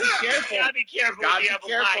pie. Gotta be careful. Gotta be careful with the apple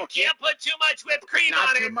pie. Can't put too much whipped cream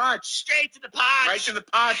on it. Not too much. Straight to the potch. Right to the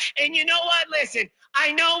potch. And you know what? Listen,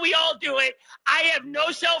 I know we all do it. I have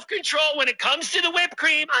no self-control when it comes to the whipped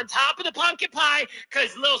cream on top of the pumpkin pie,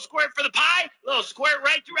 because little squirt for the pie, little squirt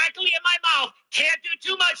right directly in my mouth. Can't do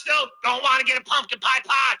too much, though. Don't want to get a pumpkin pie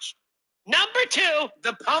potch. Number 2.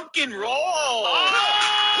 The pumpkin roll. Oh!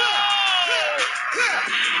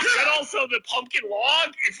 Is that also the pumpkin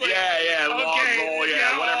log? It's like, yeah, log roll,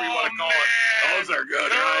 whatever you want to call it. Those are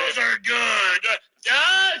good, right? Those are good.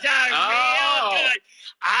 Those are real good.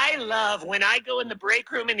 I love when I go in the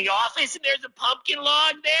break room in the office and there's a pumpkin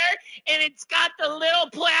log there, and it's got the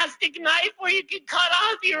little plastic knife where you can cut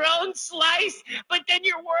off your own slice, but then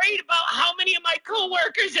you're worried about how many of my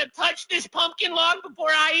coworkers have touched this pumpkin log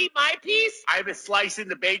before I eat my piece. I have a slice in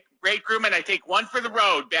the break room, and I take one for the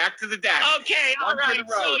road, back to the desk. Okay, all right.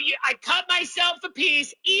 So I cut myself a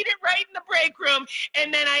piece, eat it right in the break room,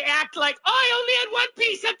 and then I act like, oh, I only had one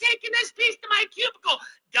piece. I'm taking this piece to my cubicle.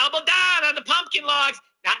 Double down on the pumpkin logs.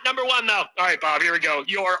 Not number 1, though. All right, Bob, here we go.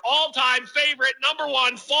 Your all-time favorite number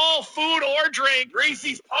 1 fall food or drink.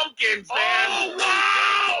 Reese's Pumpkins, man. Oh,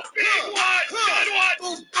 wow! Big one! Good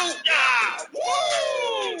one! Yeah!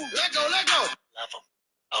 Woo! Let go. Love them.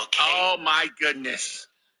 Okay. Oh, my goodness.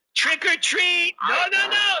 Trick or treat. No.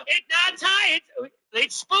 It's not time.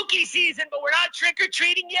 It's spooky season, but we're not trick or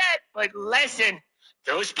treating yet. But listen,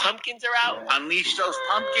 those pumpkins are out. Unleash those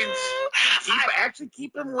pumpkins.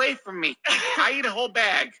 Keep them away from me. I eat a whole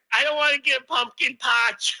bag. I don't want to get a pumpkin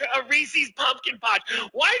potch, a Reese's pumpkin potch.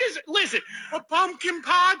 Listen, a pumpkin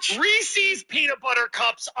potch? Reese's peanut butter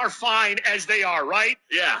cups are fine as they are, right?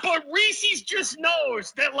 Yeah. But Reese's just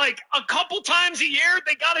knows that, like, a couple times a year,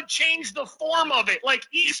 they got to change the form of it. Like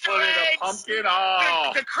Easter eggs, pumpkin,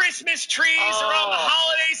 the Christmas trees around the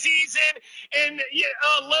holiday season, and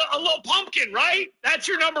a little pumpkin, right? That's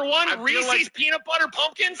your number 1, Reese's peanut butter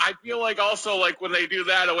pumpkins? I feel like also, like, when they do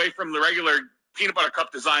that away from the regular peanut butter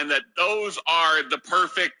cup design, that those are the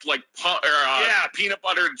perfect, like, peanut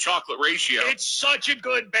butter and chocolate ratio. It's such a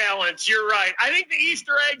good balance. You're right. I think the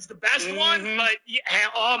Easter egg's the best one, but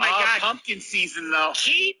oh my God. Pumpkin season, though.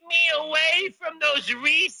 Keep me away from those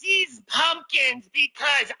Reese's pumpkins,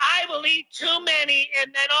 because I will eat too many,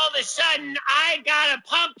 and then all of a sudden I got a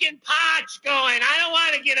pumpkin potch going. I don't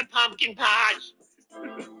want to get a pumpkin potch.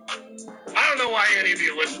 I don't know why any of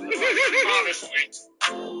you listen to this, honestly.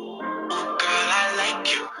 Girl, I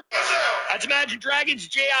like you. That's Imagine Dragons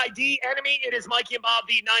JID Enemy. It is Mikey and Bob,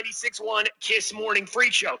 the 96.1 Kiss Morning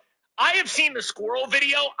Freak Show. I have seen the squirrel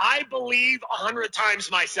video, I believe, 100 times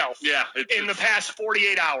myself. Yeah. In the past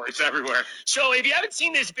 48 hours. It's everywhere. So if you haven't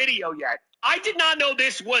seen this video yet, I did not know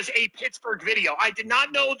this was a Pittsburgh video. I did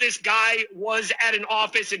not know this guy was at an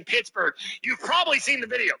office in Pittsburgh. You've probably seen the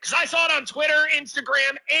video because I saw it on Twitter,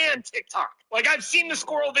 Instagram, and TikTok. Like, I've seen the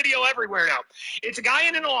squirrel video everywhere now. It's a guy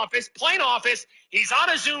in an office, plain office. He's on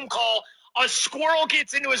a Zoom call. A squirrel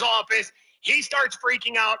gets into his office. He starts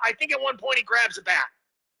freaking out. I think at one point he grabs a bat.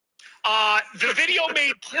 The video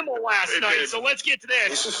made Kimmel last night, so let's get to this.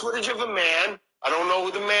 This is footage of a man. I don't know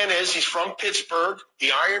who the man is. He's from Pittsburgh,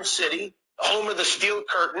 the Iron City, home of the Steel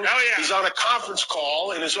Curtain. Oh, yeah. He's on a conference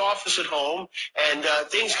call in his office at home, and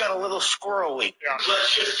things got a little squirrely. Yeah.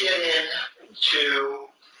 Let's just get into...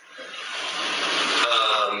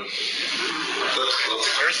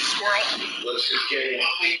 There's the squirrel. Let's just get in.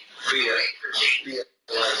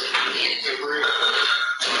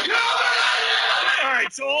 All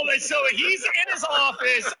right, so he's in his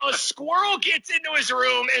office. A squirrel gets into his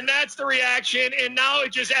room, and that's the reaction. And now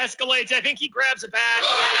it just escalates. I think he grabs a bat.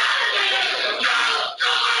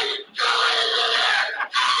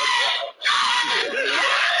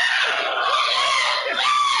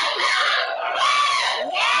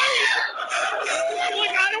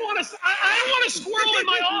 I don't want a squirrel in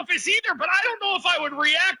my office either, but I don't know if I would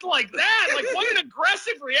react like that. Like, what an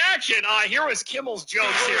aggressive reaction. Here was Kimmel's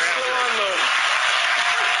jokes here.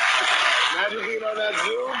 everything on that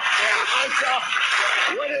Zoom? Yeah.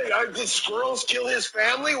 Did squirrels kill his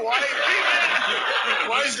family? Why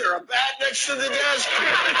is there a bat next to the desk?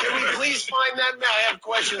 Can we please find that man? I have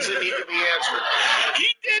questions that need to be answered. He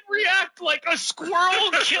did react like a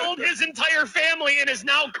squirrel killed his entire family and is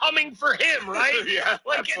now coming for him, right? Yeah,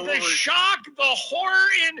 like absolutely. The shock, the horror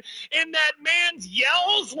in that man's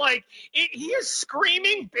yells, like he is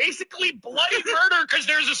screaming basically bloody murder because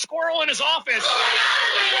there's a squirrel in his office.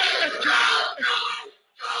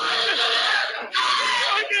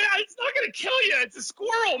 It's not going to kill you. It's a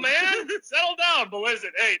squirrel, man. Settle down. But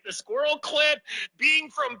listen, hey, the squirrel clip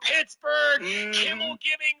being from Pittsburgh, Kimmel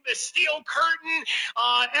giving the steel curtain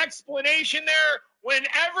explanation there.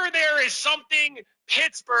 Whenever there is something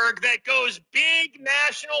Pittsburgh that goes big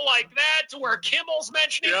national like that to where Kimmel's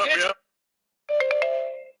mentioning Pittsburgh,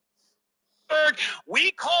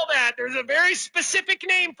 we call that, there's a very specific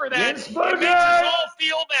name for that. It makes us all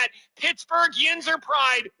feel that Pittsburgh yins are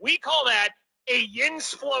pride. We call that a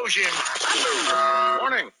yinsplosion.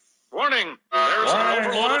 Warning. There's an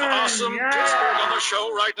overload of awesome Pittsburgh on the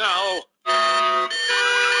show right now.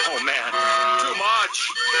 Oh, man. Too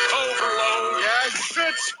much. Overload. Yes,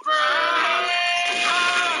 Pittsburgh.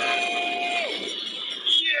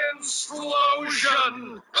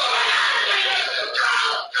 Yinsplosion.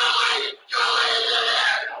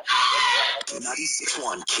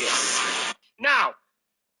 96.1 Kiss. Now,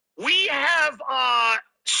 we have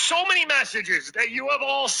so many messages that you have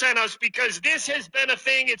all sent us because this has been a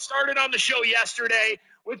thing. It started on the show yesterday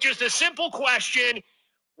with just a simple question.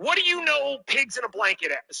 What do you know pigs in a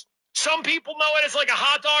blanket as? Some people know it as like a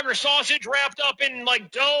hot dog or sausage wrapped up in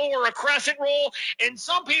like dough or a crescent roll. And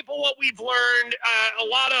some people, what we've learned, a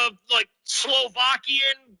lot of like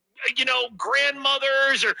Slovakian,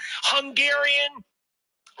 grandmothers or Hungarian,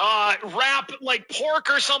 wrap like pork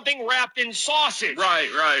or something wrapped in sausage.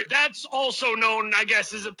 Right. That's also known, I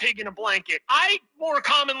guess, as a pig in a blanket. I more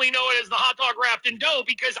commonly know it as the hot dog wrapped in dough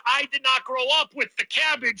because I did not grow up with the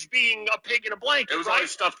cabbage being a pig in a blanket. It was always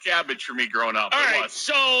stuffed cabbage for me growing up. All right,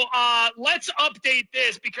 so let's update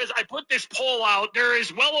this because I put this poll out. There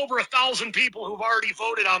is well over 1,000 people who've already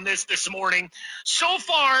voted on this morning. So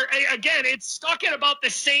far, again, it's stuck at about the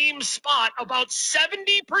same spot. About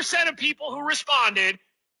 70% of people who responded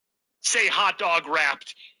say hot dog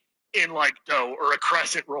wrapped in like dough or a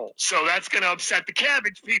crescent roll. So that's going to upset the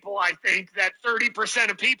cabbage people, I think, that 30%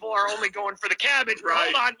 of people are only going for the cabbage.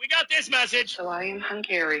 Right. Hold on, we got this message. So I am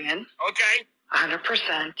Hungarian. Okay.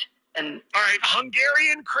 100%. And all right,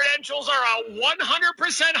 Hungarian credentials are out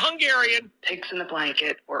 100% Hungarian. Pigs in the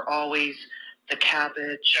blanket were always the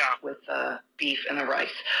cabbage with the beef and the rice.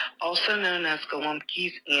 Also known as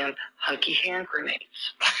golumkis and hunky hand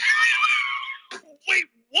grenades. Wait,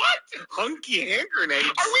 what? Hunky hand grenades?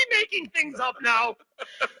 Are we making things up now?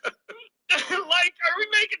 Are we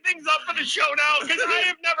making things up for the show now? Because I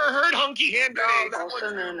have never heard hunky hand grenades.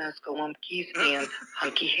 Also known as golumkis and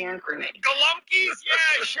hunky hand grenades. Golumkis?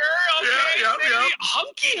 Yeah, sure. Okay. Yeah.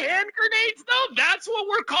 Hunky hand grenades, though? That's what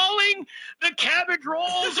we're calling the cabbage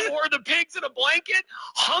rolls or the pigs in a blanket?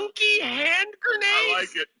 Hunky hand grenades? I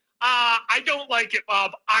like it. I don't like it,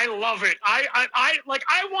 Bob. I love it. I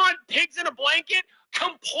want pigs in a blanket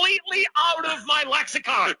completely out of my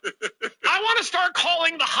lexicon. I want to start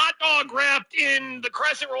calling the hot dog wrapped in the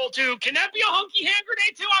crescent roll too. Can that be a hunky hand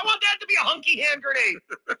grenade too? I want that to be a hunky hand grenade.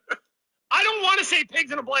 I don't want to say pigs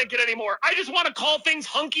in a blanket anymore. I just want to call things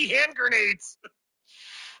hunky hand grenades.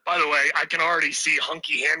 By the way, I can already see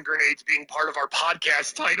hunky hand grenades being part of our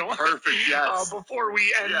podcast title. Perfect, yes. Before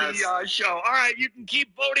we end the show. All right, you can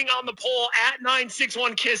keep voting on the poll at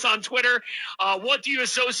 961KISS on Twitter. What do you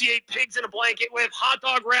associate pigs in a blanket with? Hot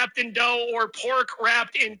dog wrapped in dough or pork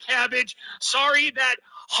wrapped in cabbage? Sorry that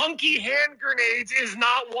hunky hand grenades is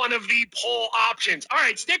not one of the poll options. All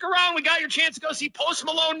right, stick around. We got your chance to go see Post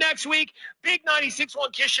Malone next week. Big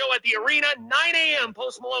 96.1 KISS show at the arena, 9 a.m.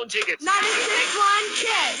 Post Malone tickets. 96.1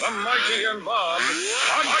 KISS. The Mikey and Bob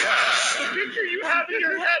podcast. The picture you have in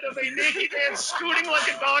your head of a naked man scooting like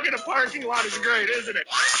a dog in a parking lot is great, isn't it?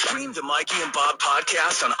 Stream the Mikey and Bob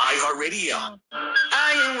podcast on iHeartRadio.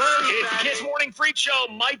 It's the KISS Morning Freak Show.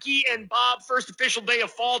 Mikey and Bob, first official day of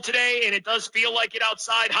fall today, and it does feel like it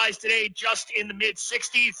outside. Highs today just in the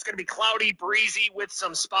mid-60s. It's going to be cloudy, breezy with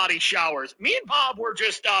some spotty showers. Me and Bob were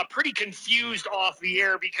just pretty confused off the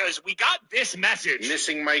air because we got this message.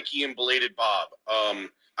 Missing Mikey and belated Bob.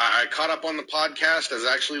 I caught up on the podcast. I was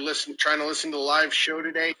actually trying to listen to the live show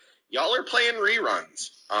today. Y'all are playing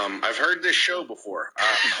reruns. I've heard this show before.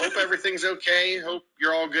 Hope everything's okay. Hope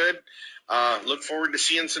you're all good. Look forward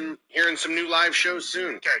to hearing some new live shows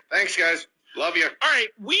soon. Okay. Thanks, guys. Love you. All right,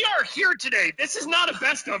 we are here today. This is not a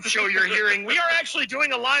best of show you're hearing. We are actually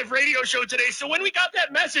doing a live radio show today. So when we got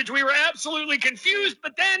that message, we were absolutely confused.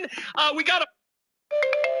 But then we got a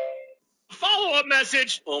follow-up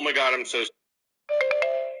message. Oh, my God, I'm so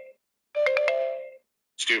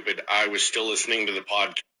stupid. I was still listening to the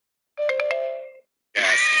podcast,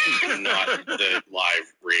 not the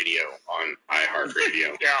live radio on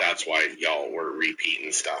iHeartRadio. Yeah. That's why y'all were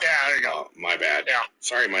repeating stuff. Yeah, there you go. My bad. Yeah.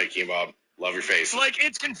 Sorry, Mikey and Bob. Love your face. Like,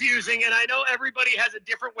 it's confusing, and I know everybody has a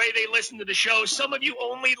different way they listen to the show. Some of you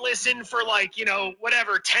only listen for,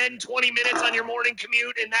 10, 20 minutes on your morning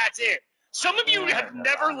commute, and that's it. Some of you have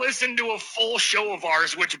never listened to a full show of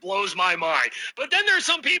ours, which blows my mind. But then there's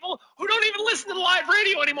some people who don't even listen to the live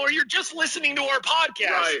radio anymore. You're just listening to our podcast.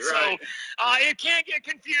 Right. So it can get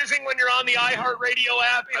confusing when you're on the iHeartRadio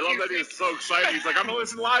app. I love that he's so excited. He's like, I'm going to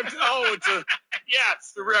listen live.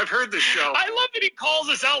 Yes. I've heard this show. I love that he calls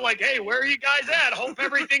us out like, hey, where are you guys at? Hope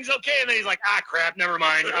everything's okay. And then he's like, crap, never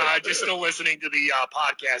mind. Just still listening to the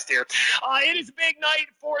podcast here. It is a big night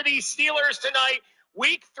for the Steelers tonight.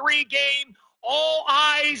 Week 3 game. All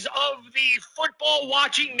eyes of the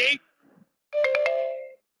football-watching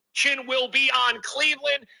nation will be on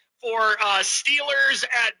Cleveland for Steelers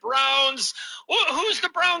at Browns. Who's the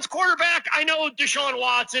Browns quarterback? I know Deshaun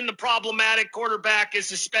Watson, the problematic quarterback, is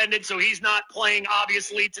suspended, so he's not playing,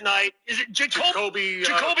 obviously, tonight. Is it Jacoby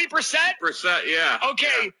Brissett? Brissett, yeah. Okay.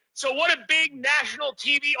 Yeah. So what a big national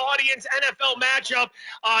TV audience NFL matchup.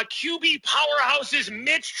 QB powerhouses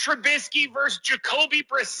Mitch Trubisky versus Jacoby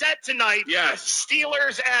Brissett tonight. Yes.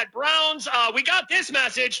 Steelers at Browns. We got this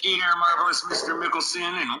message. Here, marvelous Mr. Mickelson,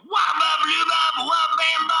 and wah-bam-bam-bam.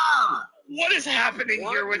 What is happening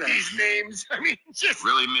here with these names? I mean, just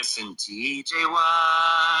really missing TJ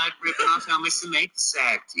Waaaaaatt, ripping off helmets to make the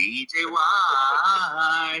sack. TJ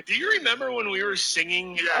Waaaaaatt. Do you remember when we were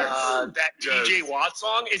singing that TJ Watt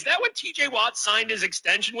song? Is that when TJ Watt signed his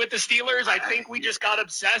extension with the Steelers? I think we just got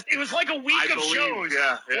obsessed. It was like a week of shows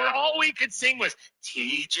where all we could sing was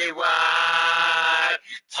TJ Watt,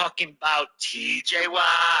 talking about TJ Watt.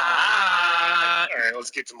 All right,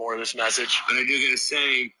 let's get some more of this message. But I do got to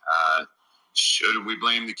say, should we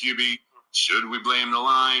blame the QB? Should we blame the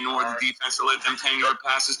line or the defense to let them 10-yard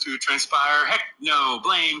passes to transpire? Heck no,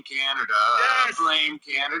 blame Canada. Yes. Blame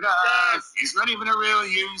Canada. Yes. He's not even a real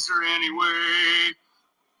user anyway.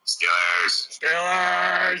 Steelers. All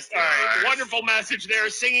right, wonderful message there,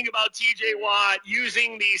 singing about TJ Watt,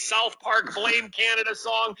 using the South Park Blame Canada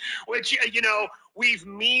song, which, we've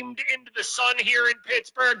memed into the sun here in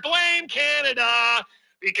Pittsburgh. Blame Canada.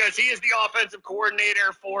 Because he is the offensive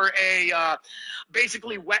coordinator for a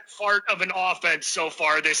basically wet fart of an offense so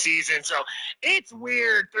far this season. So it's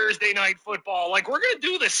weird, Thursday night football. Like, we're going to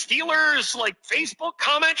do the Steelers, Facebook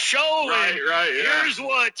comment show. Right, yeah. Here's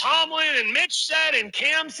what Tomlin and Mitch said and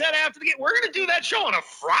Cam said after the game. We're going to do that show on a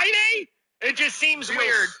Friday? It just seems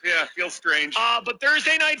weird. Yeah, feels strange. But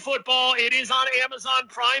Thursday night football, it is on Amazon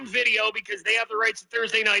Prime Video because they have the rights to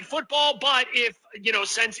Thursday night football. But if,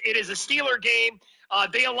 since it is a Steeler game,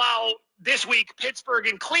 they allow this week Pittsburgh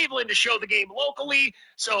and Cleveland to show the game locally.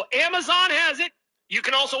 So Amazon has it. You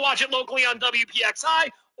can also watch it locally on WPXI,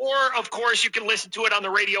 or, of course, you can listen to it on the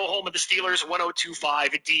radio home of the Steelers,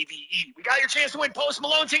 102.5 at DVE. We got your chance to win Post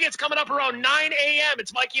Malone tickets coming up around 9 a.m.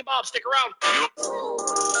 It's Mikey and Bob. Stick around.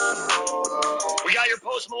 We got your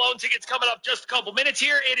Post Malone tickets coming up just a couple minutes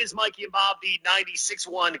here. It is Mikey and Bob, the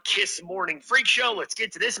 96.1 KISS Morning Freak Show. Let's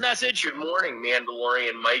get to this message. Good morning,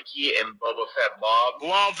 Mandalorian Mikey and Boba Fett Bob.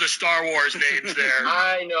 Love the Star Wars names there.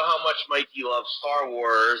 I know how much Mikey loves Star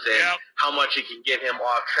Wars and how much it can get him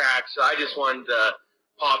off track, so I just wanted to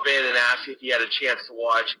pop in and ask if he had a chance to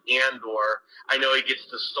watch Andor. I know he gets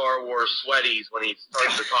the Star Wars sweaties when he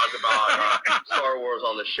starts to talk about Star Wars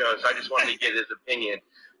on the show, so I just wanted to get his opinion.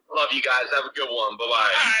 Love you guys. Have a good one. Bye-bye. All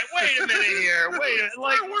right, wait a minute here.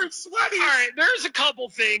 We're sweaty. All right, there's a couple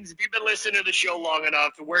things, if you've been listening to the show long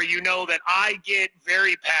enough, where you know that I get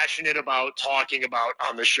very passionate about talking about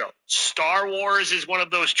on the show. Star Wars is one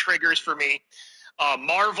of those triggers for me. The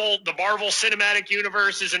Marvel Cinematic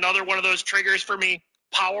Universe is another one of those triggers for me.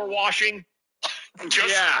 Power washing.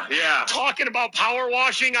 Talking about power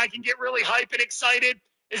washing, I can get really hype and excited.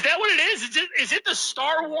 Is that what it is? Is it the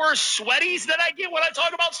Star Wars sweaties that I get when I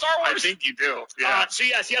talk about Star Wars? I think you do. Yeah. So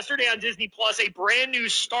yes, yesterday on Disney Plus, a brand new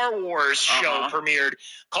Star Wars show premiered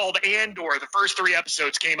called Andor. The first 3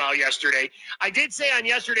 episodes came out yesterday. I did say on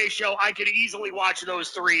yesterday's show I could easily watch those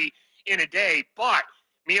 3 in a day, but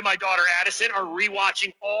me and my daughter Addison are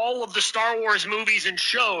rewatching all of the Star Wars movies and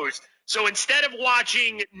shows. So instead of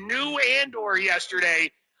watching new Andor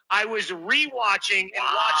yesterday, I was rewatching and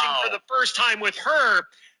watching for the first time with her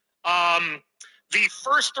the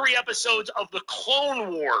first 3 episodes of the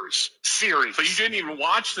Clone Wars series. So you didn't even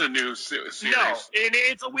watch the new series? No, and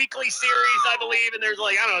it's a weekly series, I believe, and there's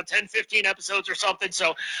 10, 15 episodes or something.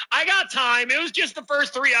 So I got time. It was just the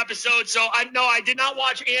first 3 episodes. So I did not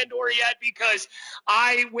watch Andor yet because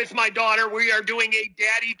with my daughter, we are doing a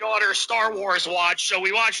daddy-daughter Star Wars watch. So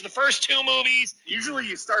we watched the first 2 movies. Usually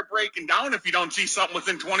you start breaking down if you don't see something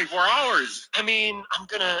within 24 hours. I mean, I'm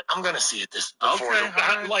gonna see it before.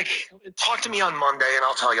 Okay, talk to me on Monday and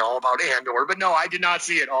I'll tell you all about Andor. But no, I did not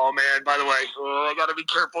see it. Oh man, by the way, I gotta be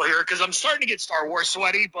careful here because I'm starting to get Star Wars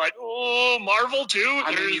sweaty. But Marvel too.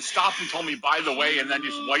 I mean, you stopped and told me by the way, and then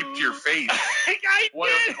just wiped your face.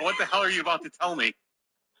 What the hell are you about to tell me?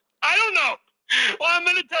 I don't know. Well, I'm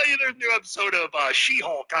going to tell you there's a new episode of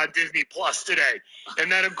She-Hulk on Disney Plus today. And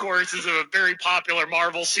that, of course, is a very popular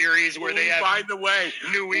Marvel series where they have by the way,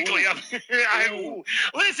 new weekly episodes.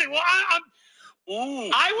 Listen, well,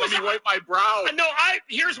 let me wipe my brow. No,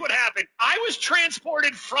 here's what happened. I was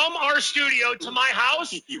transported from our studio to my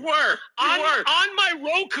house. You were. On my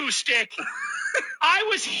Roku stick. I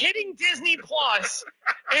was hitting Disney Plus,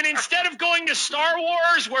 and instead of going to Star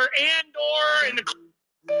Wars, where Andor and the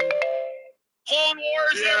Clone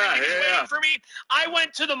Wars waiting for me, I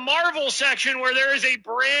went to the Marvel section where there is a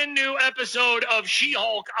brand new episode of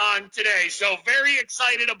She-Hulk on today. So very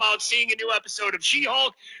excited about seeing a new episode of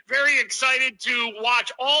She-Hulk. Very excited to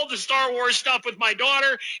watch all the Star Wars stuff with my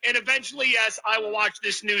daughter. And eventually, yes, I will watch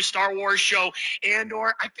this new Star Wars show.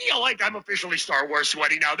 Andor, I feel like I'm officially Star Wars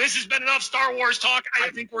sweaty now. This has been enough Star Wars talk. I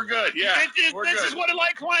think we're good. Yeah, this is what I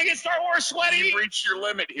like when I get Star Wars sweaty. You've reached your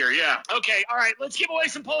limit here, yeah. Okay, all right. Let's give away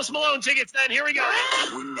some Post Malone tickets then. Here we go.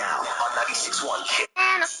 Win now on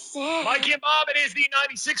 96.1 Kiss. Mikey and Bob, it is the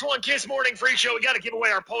 96.1 Kiss Morning Freak Show. We got to give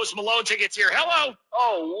away our Post Malone tickets here. Hello.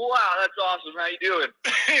 Oh, wow, that's awesome. How you doing?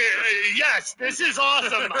 Yes, this is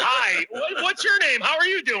awesome. Hi. What's your name? How are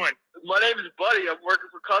you doing? My name is Buddy. I'm working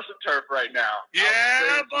for Custom Turf right now.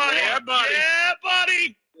 Yeah, buddy. Yeah, buddy. Yeah,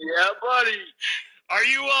 buddy. Yeah, buddy. Are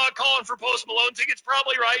you calling for Post Malone tickets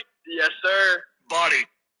probably, right? Yes, sir. Buddy,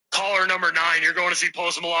 caller number 9, you're going to see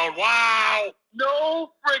Post Malone. Wow.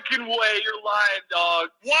 No freaking way. You're lying, dog.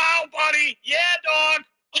 Wow, buddy. Yeah, dog.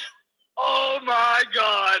 Oh, my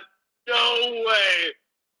God. No way.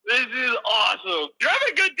 This is awesome. You're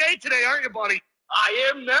having a good day today, aren't you, buddy?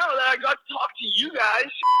 I am now that I got to talk to you guys.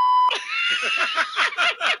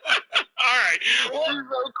 All right. Well, this is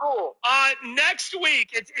so cool. Next week,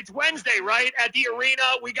 it's Wednesday, right? At the arena,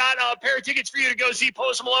 we got a pair of tickets for you to go see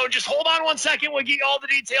Post Malone. Just hold on 1 second. We'll give you all the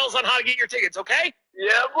details on how to get your tickets, okay?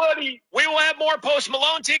 Yeah, buddy. We will have more Post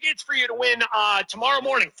Malone tickets for you to win tomorrow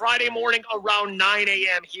morning, Friday morning, around 9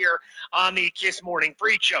 a.m. here on the Kiss Morning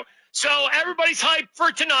Freak Show. So everybody's hyped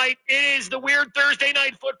for tonight. It is the weird Thursday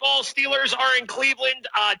night football. Steelers are in Cleveland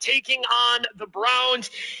taking on the Browns.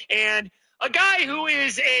 And a guy who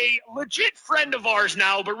is a legit friend of ours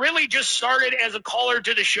now, but really just started as a caller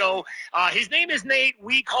to the show. His name is Nate.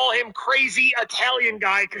 We call him Crazy Italian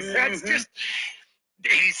Guy because that's just...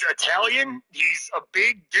 He's Italian. He's a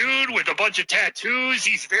big dude with a bunch of tattoos.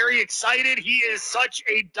 He's very excited. He is such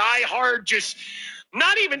a diehard, just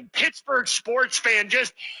not even Pittsburgh sports fan,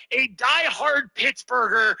 just a diehard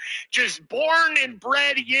Pittsburgher, just born and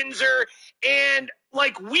bred Yinzer. And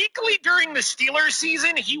like weekly during the Steelers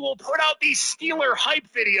season, he will put out these Steeler hype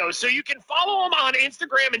videos. So you can follow him on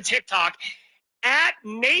Instagram and TikTok at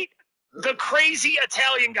Nate the Crazy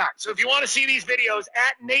Italian Guy. So if you want to see these videos,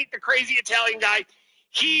 at Nate the Crazy Italian Guy.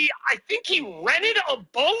 I think he rented a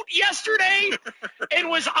boat yesterday and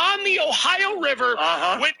was on the Ohio River.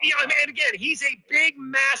 With, and again, he's a big,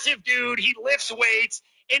 massive dude. He lifts weights,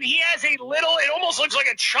 and he has a little, it almost looks like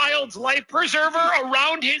a child's life preserver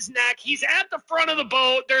around his neck. He's at the front of the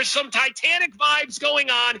boat. There's some Titanic vibes going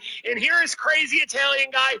on, and here is Crazy Italian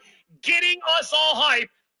Guy getting us all hyped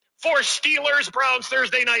for Steelers-Browns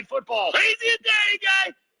Thursday Night Football. Crazy Italian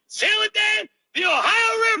Guy, sailing down the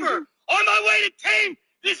Ohio River. On my way to tame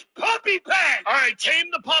this puppy pond. All right, tame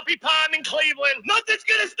the puppy pond in Cleveland. Nothing's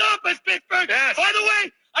going to stop us, Pittsburgh. Yes. By the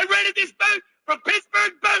way, I rented this boat from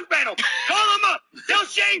Pittsburgh Boat Rental. Call them up. Tell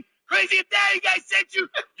Shane Crazy Italian Guy sent you.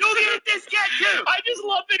 You'll get a discount, too. I just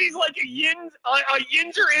love that he's like a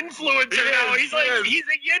Yinzer influencer now. He's like, he's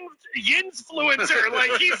a Yinz-fluencer.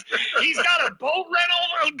 Like, he's got a boat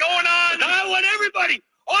rental going on. I want everybody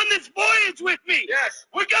on this voyage with me. Yes.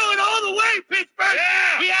 We're going all the way, Pittsburgh.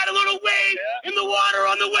 Yeah. We had a little wave in the water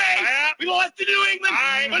on the way. Yeah. We lost to New England,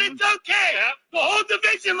 but it's okay. Yeah. The whole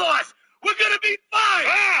division lost. We're going to be fine.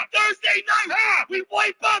 Yeah. Thursday night, we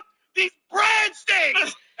wipe up these brand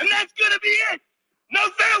stains, and that's going to be it. No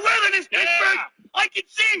fair weather in this Pittsburgh. I can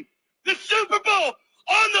see the Super Bowl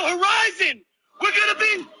on the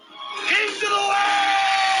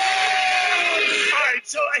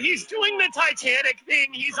he's doing the Titanic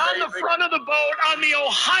thing. He's on the front of the boat on the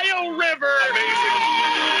Ohio River.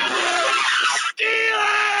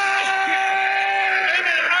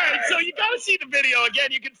 So you got to see the video.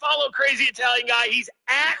 Again, you can follow Crazy Italian Guy. He's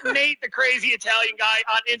at Nate the Crazy Italian Guy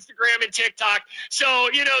on Instagram and TikTok. So,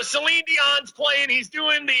 Celine Dion's playing. He's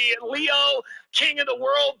doing the Leo King of the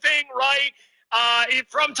World thing, right?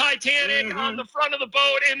 From Titanic on the front of the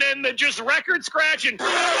boat. And then the just record scratching.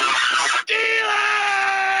 Steelers!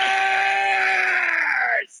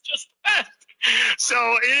 Just the best. So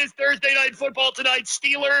it is Thursday Night Football tonight.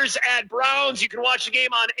 Steelers at Browns. You can watch the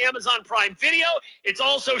game on Amazon Prime Video. It's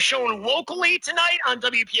also shown locally tonight on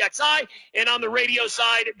WPXI. And on the radio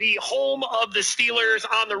side, the home of the Steelers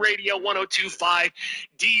on the radio, 102.5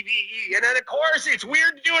 DVE. And then, of course, it's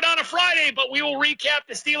weird to do it on a Friday, but we will recap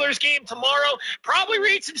the Steelers game tomorrow. Probably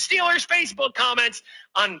read some Steelers Facebook comments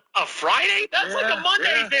on a Friday. That's like a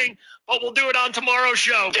Monday thing, but we'll do it on tomorrow's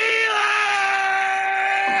show. Steelers!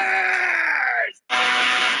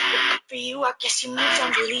 For you, I guess you moved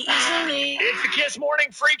on really easily. It's the Kiss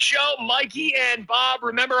Morning Freak Show. Mikey and Bob.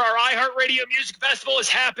 Remember, our iHeartRadio Music Festival is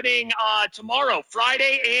happening tomorrow,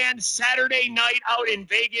 Friday and Saturday night out in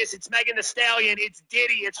Vegas. It's Megan Thee Stallion. It's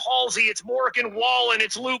Diddy. It's Halsey. It's Morgan Wallen.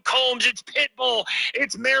 It's Luke Combs. It's Pitbull.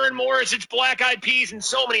 It's Maren Morris. It's Black Eyed Peas and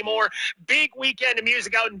so many more. Big weekend of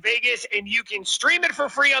music out in Vegas, and you can stream it for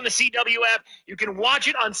free on the CW app. You can watch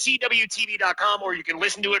it on CWTV.com, or you can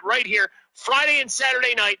listen to it right here Friday and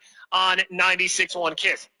Saturday night on 96.1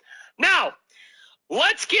 Kiss. Now,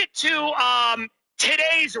 let's get to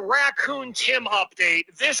today's Raccoon Tim update.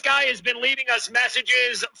 This guy has been leaving us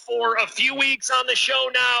messages for a few weeks on the show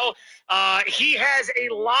now. He has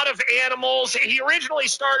a lot of animals. He originally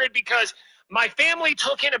started because my family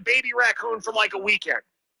took in a baby raccoon for like a weekend.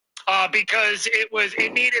 Because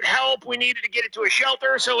it needed help. We needed to get it to a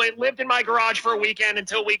shelter, so it lived in my garage for a weekend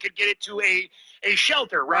until we could get it to a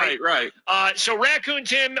shelter, right? Right. So Raccoon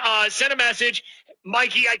Tim sent a message.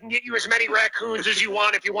 Mikey, I can get you as many raccoons as you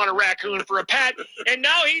want if you want a raccoon for a pet. And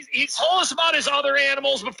now he's told us about his other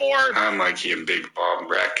animals before. I'm Mikey and Big Bob,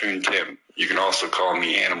 Raccoon Tim. You can also call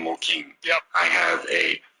me Animal King. Yep. I have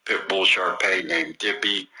a pit bull Shar-Pei named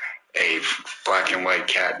Dippy, a black and white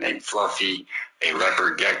cat named Fluffy, a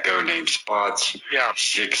leopard gecko named Spots,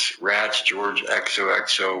 6 rats, George,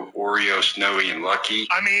 XOXO, Oreo, Snowy, and Lucky.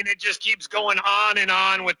 I mean, it just keeps going on and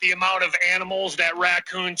on with the amount of animals that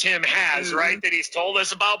Raccoon Tim has, right, that he's told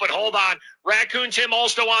us about. But hold on. Raccoon Tim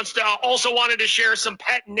also wanted to share some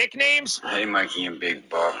pet nicknames. Hey, Mikey and Big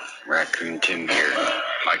Bob. Raccoon Tim here.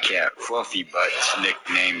 My cat, Fluffy Butt's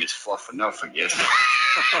nickname is Fluff Enough, I guess.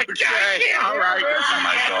 Okay, all right. And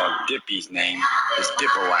my dog, Dippy's name is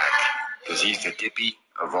Dippowack, because he's the Dippy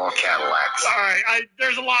of all Cadillacs. All right,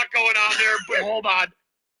 there's a lot going on there, but hold on.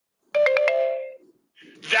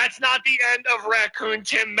 That's not the end of Raccoon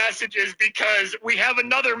Tim messages, because we have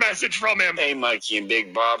another message from him. Hey, Mikey and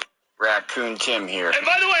Big Bob. Raccoon Tim here. And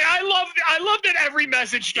by the way, I love that every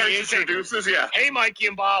message starts he introduces, yeah. Hey, Mikey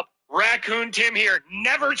and Bob. Raccoon Tim here.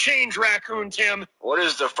 Never change, Raccoon Tim. What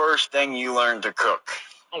is the first thing you learned to cook?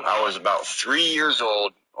 I was about 3 years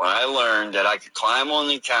old when I learned that I could climb on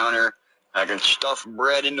the counter, I could stuff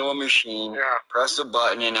bread into a machine, press a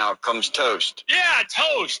button, and out comes toast. Yeah,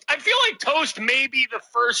 toast. I feel like toast may be the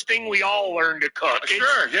first thing we all learn to cook.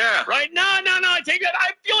 Sure, yeah. Right? No, I take that.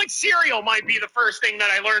 I feel like cereal might be the first thing that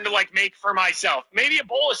I learned to, make for myself. Maybe a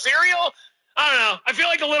bowl of cereal? I don't know. I feel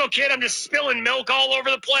like a little kid. I'm just spilling milk all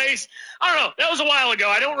over the place. I don't know. That was a while ago.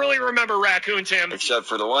 I don't really remember Raccoon Tim. Except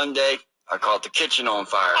for the one day I caught the kitchen on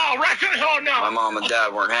fire. Oh, Raccoon. Oh, no. My mom and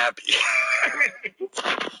dad weren't happy.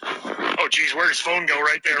 Oh, geez, where'd his phone go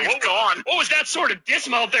right there? What was that sort of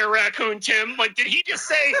dismount there, Raccoon Tim? Did he just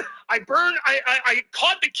say, I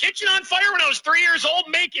caught the kitchen on fire when I was 3 years old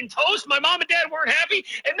making toast? My mom and dad weren't happy?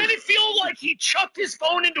 And then it feels like he chucked his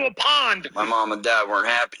phone into a pond. My mom and dad weren't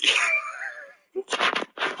happy.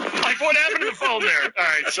 What happened to the phone there? All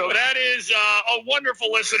right, so that is a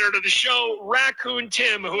wonderful listener to the show, Raccoon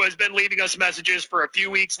Tim, who has been leaving us messages for a few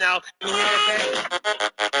weeks now.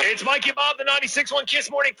 It's Mikey and Bob, the 96.1 Kiss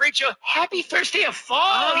Morning Freak Show. Happy first day of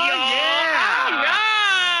fall, y'all. Yeah. All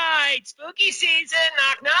right. Spooky season.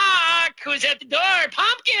 Knock, knock. Who's at the door?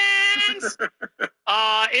 Pumpkins.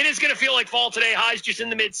 It is going to feel like fall today. Highs just in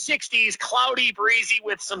the mid-60s. Cloudy, breezy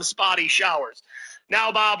with some spotty showers.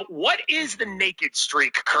 Now, Bob, what is the naked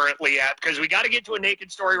streak currently at? Because we got to get to a naked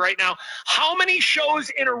story right now. How many shows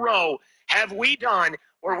in a row have we done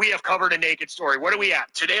where we have covered a naked story? What are we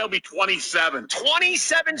at? Today will be 27.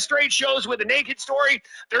 27 straight shows with a naked story.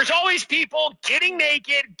 There's always people getting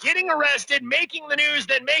naked, getting arrested, making the news,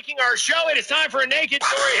 then making our show. It is time for a naked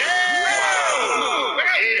story.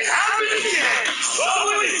 Hey! So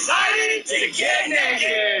we decided to get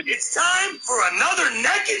naked. It's time for another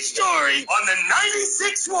naked story on the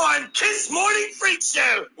 96.1 Kiss Morning Freak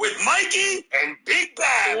Show with Mikey and Big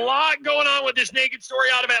Bad. A lot going on with this naked story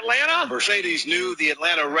out of Atlanta. Mercedes knew the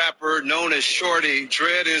Atlanta rapper known as Shorty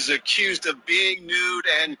Dread is accused of being nude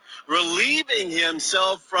and relieving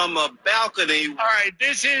himself from a balcony. All right,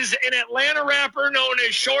 this is an Atlanta rapper known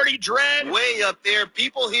as Shorty Dread. Way up there,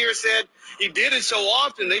 people here said he did it so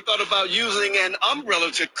often they thought about using an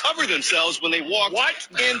umbrella to cover themselves when they walked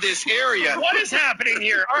in this area. What is happening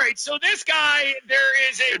here? All right, so this guy, there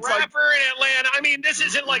is a rapper in Atlanta. I mean, this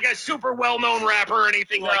isn't like a super well-known rapper or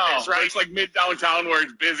anything like this, right? It's like mid-downtown where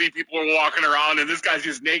it's busy, people are walking around, and this guy's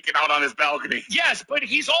just naked out on his balcony. Yes, but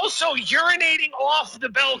he's also urinating off the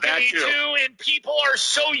balcony, too, and people are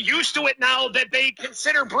so used to it now that they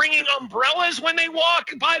consider bringing umbrellas when they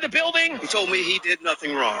walk by the building. He told me he did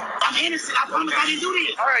nothing wrong. I'm innocent. I promise I didn't do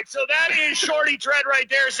this. All right, so that is Shorty Dread right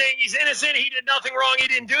there saying he's innocent. He did nothing wrong. He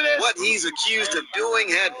didn't do this. What he's accused of doing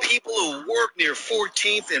had people who work near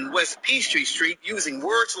 14th and West Peachtree Street using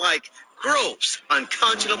words like gross,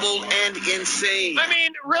 unconscionable, and insane. I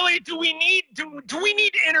mean, really, do we need to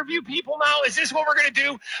interview people now? Is this what we're going to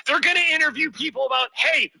do? They're going to interview people about,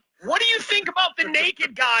 hey, what do you think about the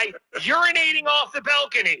naked guy urinating off the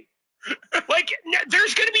balcony? Like,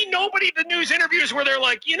 there's going to be nobody at the news interviews where they're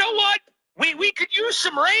like, you know what? We could use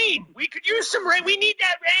some rain. We could use some rain. We need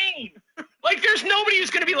that rain. Like, there's nobody who's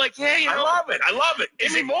going to be like, yeah, you know. I love it.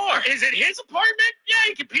 Give me more. Is it his apartment? Yeah,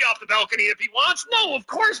 he can pee off the balcony if he wants. No, of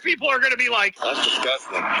course people are going to be like. That's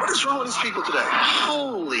disgusting. What is wrong with these people today?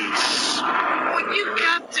 Holy Well, you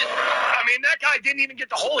got to. I mean, that guy didn't even get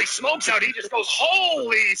the holy smokes out. He just goes,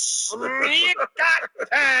 holy smokes.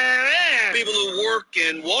 People who work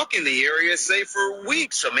and walk in the area say for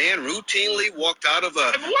weeks a man routinely walked out of a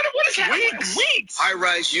what is happening? Weeks?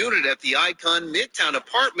 high-rise unit at the Icon Midtown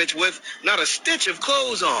Apartments with not a stitch of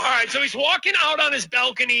clothes on. All right, so he's walking out on his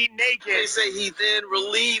balcony naked. They say he then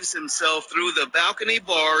relieves himself through the balcony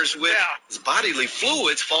bars with his bodily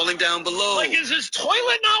fluids falling down below. Like, is his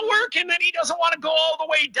toilet not working that he doesn't want to go all the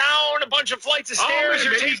way down a bunch of flights of stairs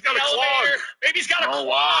or take the elevator? Maybe he's got a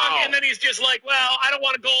clog, and then he's just like, well, I don't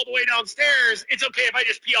want to go all the way downstairs. It's okay if I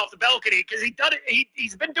just pee off the balcony, because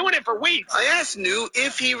he's been doing it for weeks. I asked New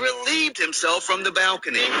if he relieved himself from the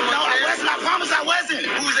balcony. No, I wasn't. I promise I wasn't.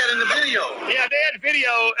 Who's that in the video? Yeah, they had video.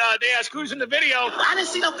 They asked who's in the video. I didn't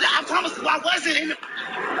see no. I promise I wasn't.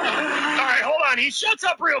 All right, hold on. He shuts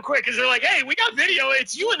up real quick because they're like, hey, we got video.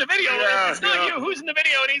 It's you in the video. It's not you. Who's in the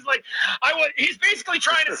video? And he's like, he's basically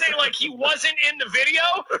trying to say, like, he wasn't in the video.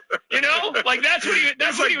 You know? Like, that's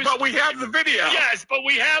what he was. But we have the video. Yes, but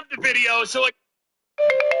we have the video. So, like,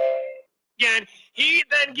 again, he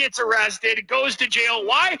then gets arrested, goes to jail.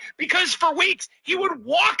 Why? Because for weeks, he would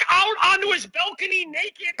walk out onto his balcony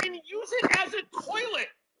naked and use it as a toilet.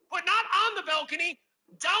 But not on the balcony,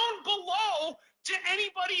 down below to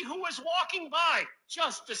anybody who was walking by.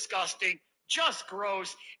 Just disgusting. Just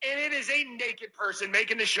gross. And it is a naked person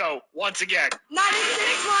making the show once again. 96.1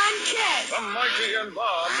 Kiss. The Mikey and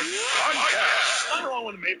Bob podcast. Nothing wrong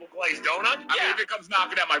with a maple glazed donut. I mean, if it comes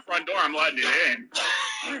knocking at my front door, I'm letting it in.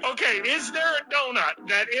 Okay, is there a donut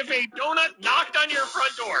that if a donut knocked on your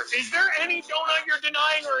front door, is there any donut you're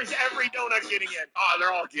denying, or is every donut getting in? Oh,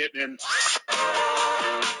 they're all getting in.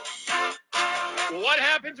 What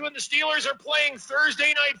happens when the Steelers are playing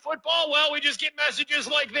Thursday night football? Well, we just get messages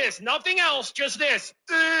like this. Nothing else, just this.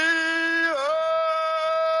 Steelers!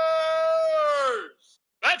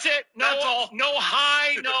 That's it. No, That's all. No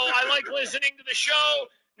hi, no, I like listening to the show.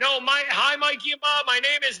 No, hi, Mikey and Bob, my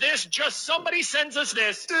name is this. Just somebody sends us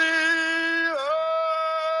this. Steelers!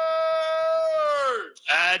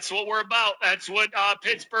 That's what we're about. That's what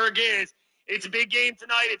Pittsburgh is. It's a big game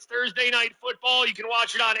tonight. It's Thursday night football. You can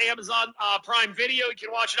watch it on Amazon Prime Video. You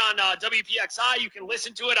can watch it on WPXI. You can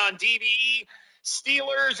listen to it on DVE.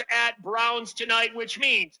 Steelers at Browns tonight, which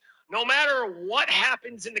means no matter what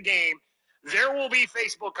happens in the game, there will be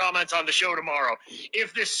Facebook comments on the show tomorrow.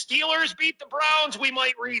 If the Steelers beat the Browns, we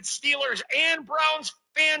might read Steelers and Browns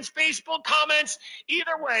fans' Facebook comments.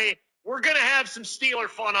 Either way, we're going to have some Steeler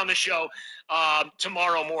fun on the show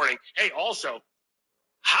tomorrow morning. Hey, also,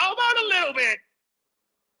 how about a little bit?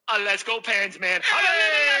 Let's go Pens, man.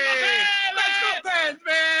 Hey, let's go Pens,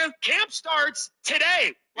 man. Camp starts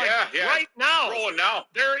today. Right now. Rolling now.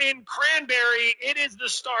 They're in Cranberry. It is the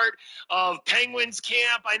start of Penguins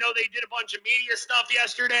camp. I know they did a bunch of media stuff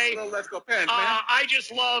yesterday. Well, let's go Pens, man. I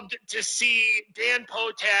just loved to see Dan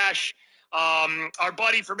Potash, our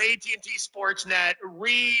buddy from AT&T Sportsnet,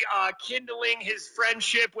 rekindling his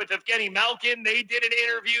friendship with Evgeny Malkin. They did an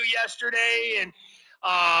interview yesterday, and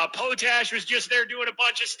Potash was just there doing a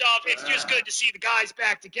bunch of stuff. It's just good to see the guys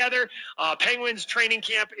back together. Penguins training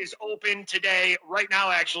camp is open today, right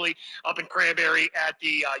now actually, up in Cranberry at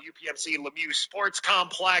the UPMC Lemieux Sports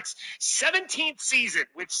Complex. 17th season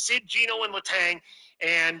with Sid, Gino, and Letang,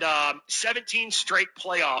 and 17 straight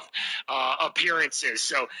playoff appearances.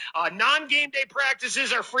 So non-game day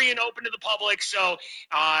practices are free and open to the public, so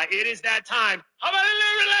it is that time. How about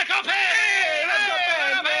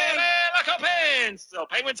So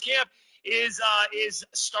Penguins camp is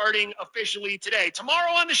starting officially today.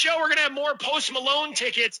 Tomorrow on the show, we're going to have more Post Malone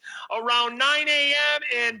tickets around 9 a.m.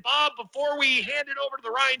 And Bob, before we hand it over to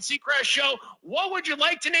the Ryan Seacrest Show, what would you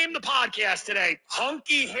like to name the podcast today?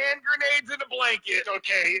 Hunky hand grenades in a blanket.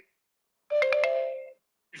 Okay.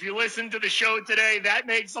 If you listen to the show today, that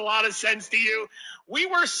makes a lot of sense to you. We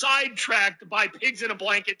were sidetracked by pigs in a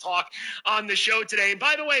blanket talk on the show today. And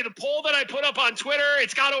by the way, the poll that I put up on Twitter,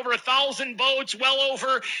 it's got over 1,000 votes, well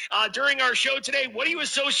over during our show today. What do you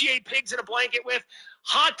associate pigs in a blanket with?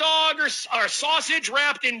 Hot dog or sausage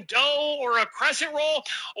wrapped in dough, or a crescent roll,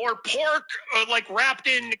 or pork like wrapped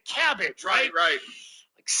in cabbage, right? Right.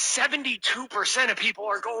 72% of people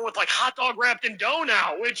are going with like hot dog wrapped in dough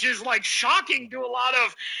now, which is like shocking to a lot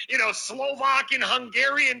of, Slovak and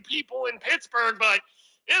Hungarian people in Pittsburgh. But,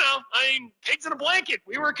 pigs in a blanket.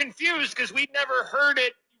 We were confused because we'd never heard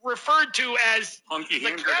it referred to as hunky the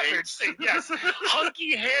hand grenades thing. Yes,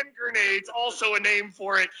 hunky hand grenades, also a name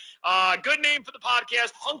for it. Good name for the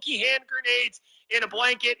podcast, hunky hand grenades in a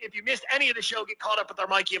blanket. If you missed any of the show, get caught up with our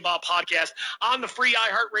Mikey and Bob podcast on the free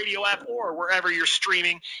iHeartRadio app or wherever you're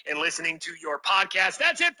streaming and listening to your podcast.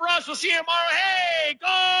 That's it for us. We'll see you tomorrow. Hey, go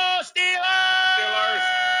Steelers!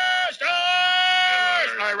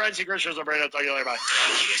 Steelers! All right, Ryan Seacrest shows up right now. Talk to you later. Bye.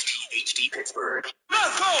 HD Pittsburgh.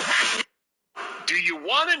 Let's go! Do you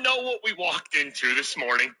want to know what we walked into this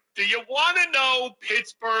morning? Do you want to know,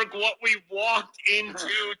 Pittsburgh, what we walked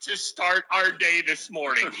into to start our day this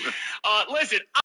morning? Listen.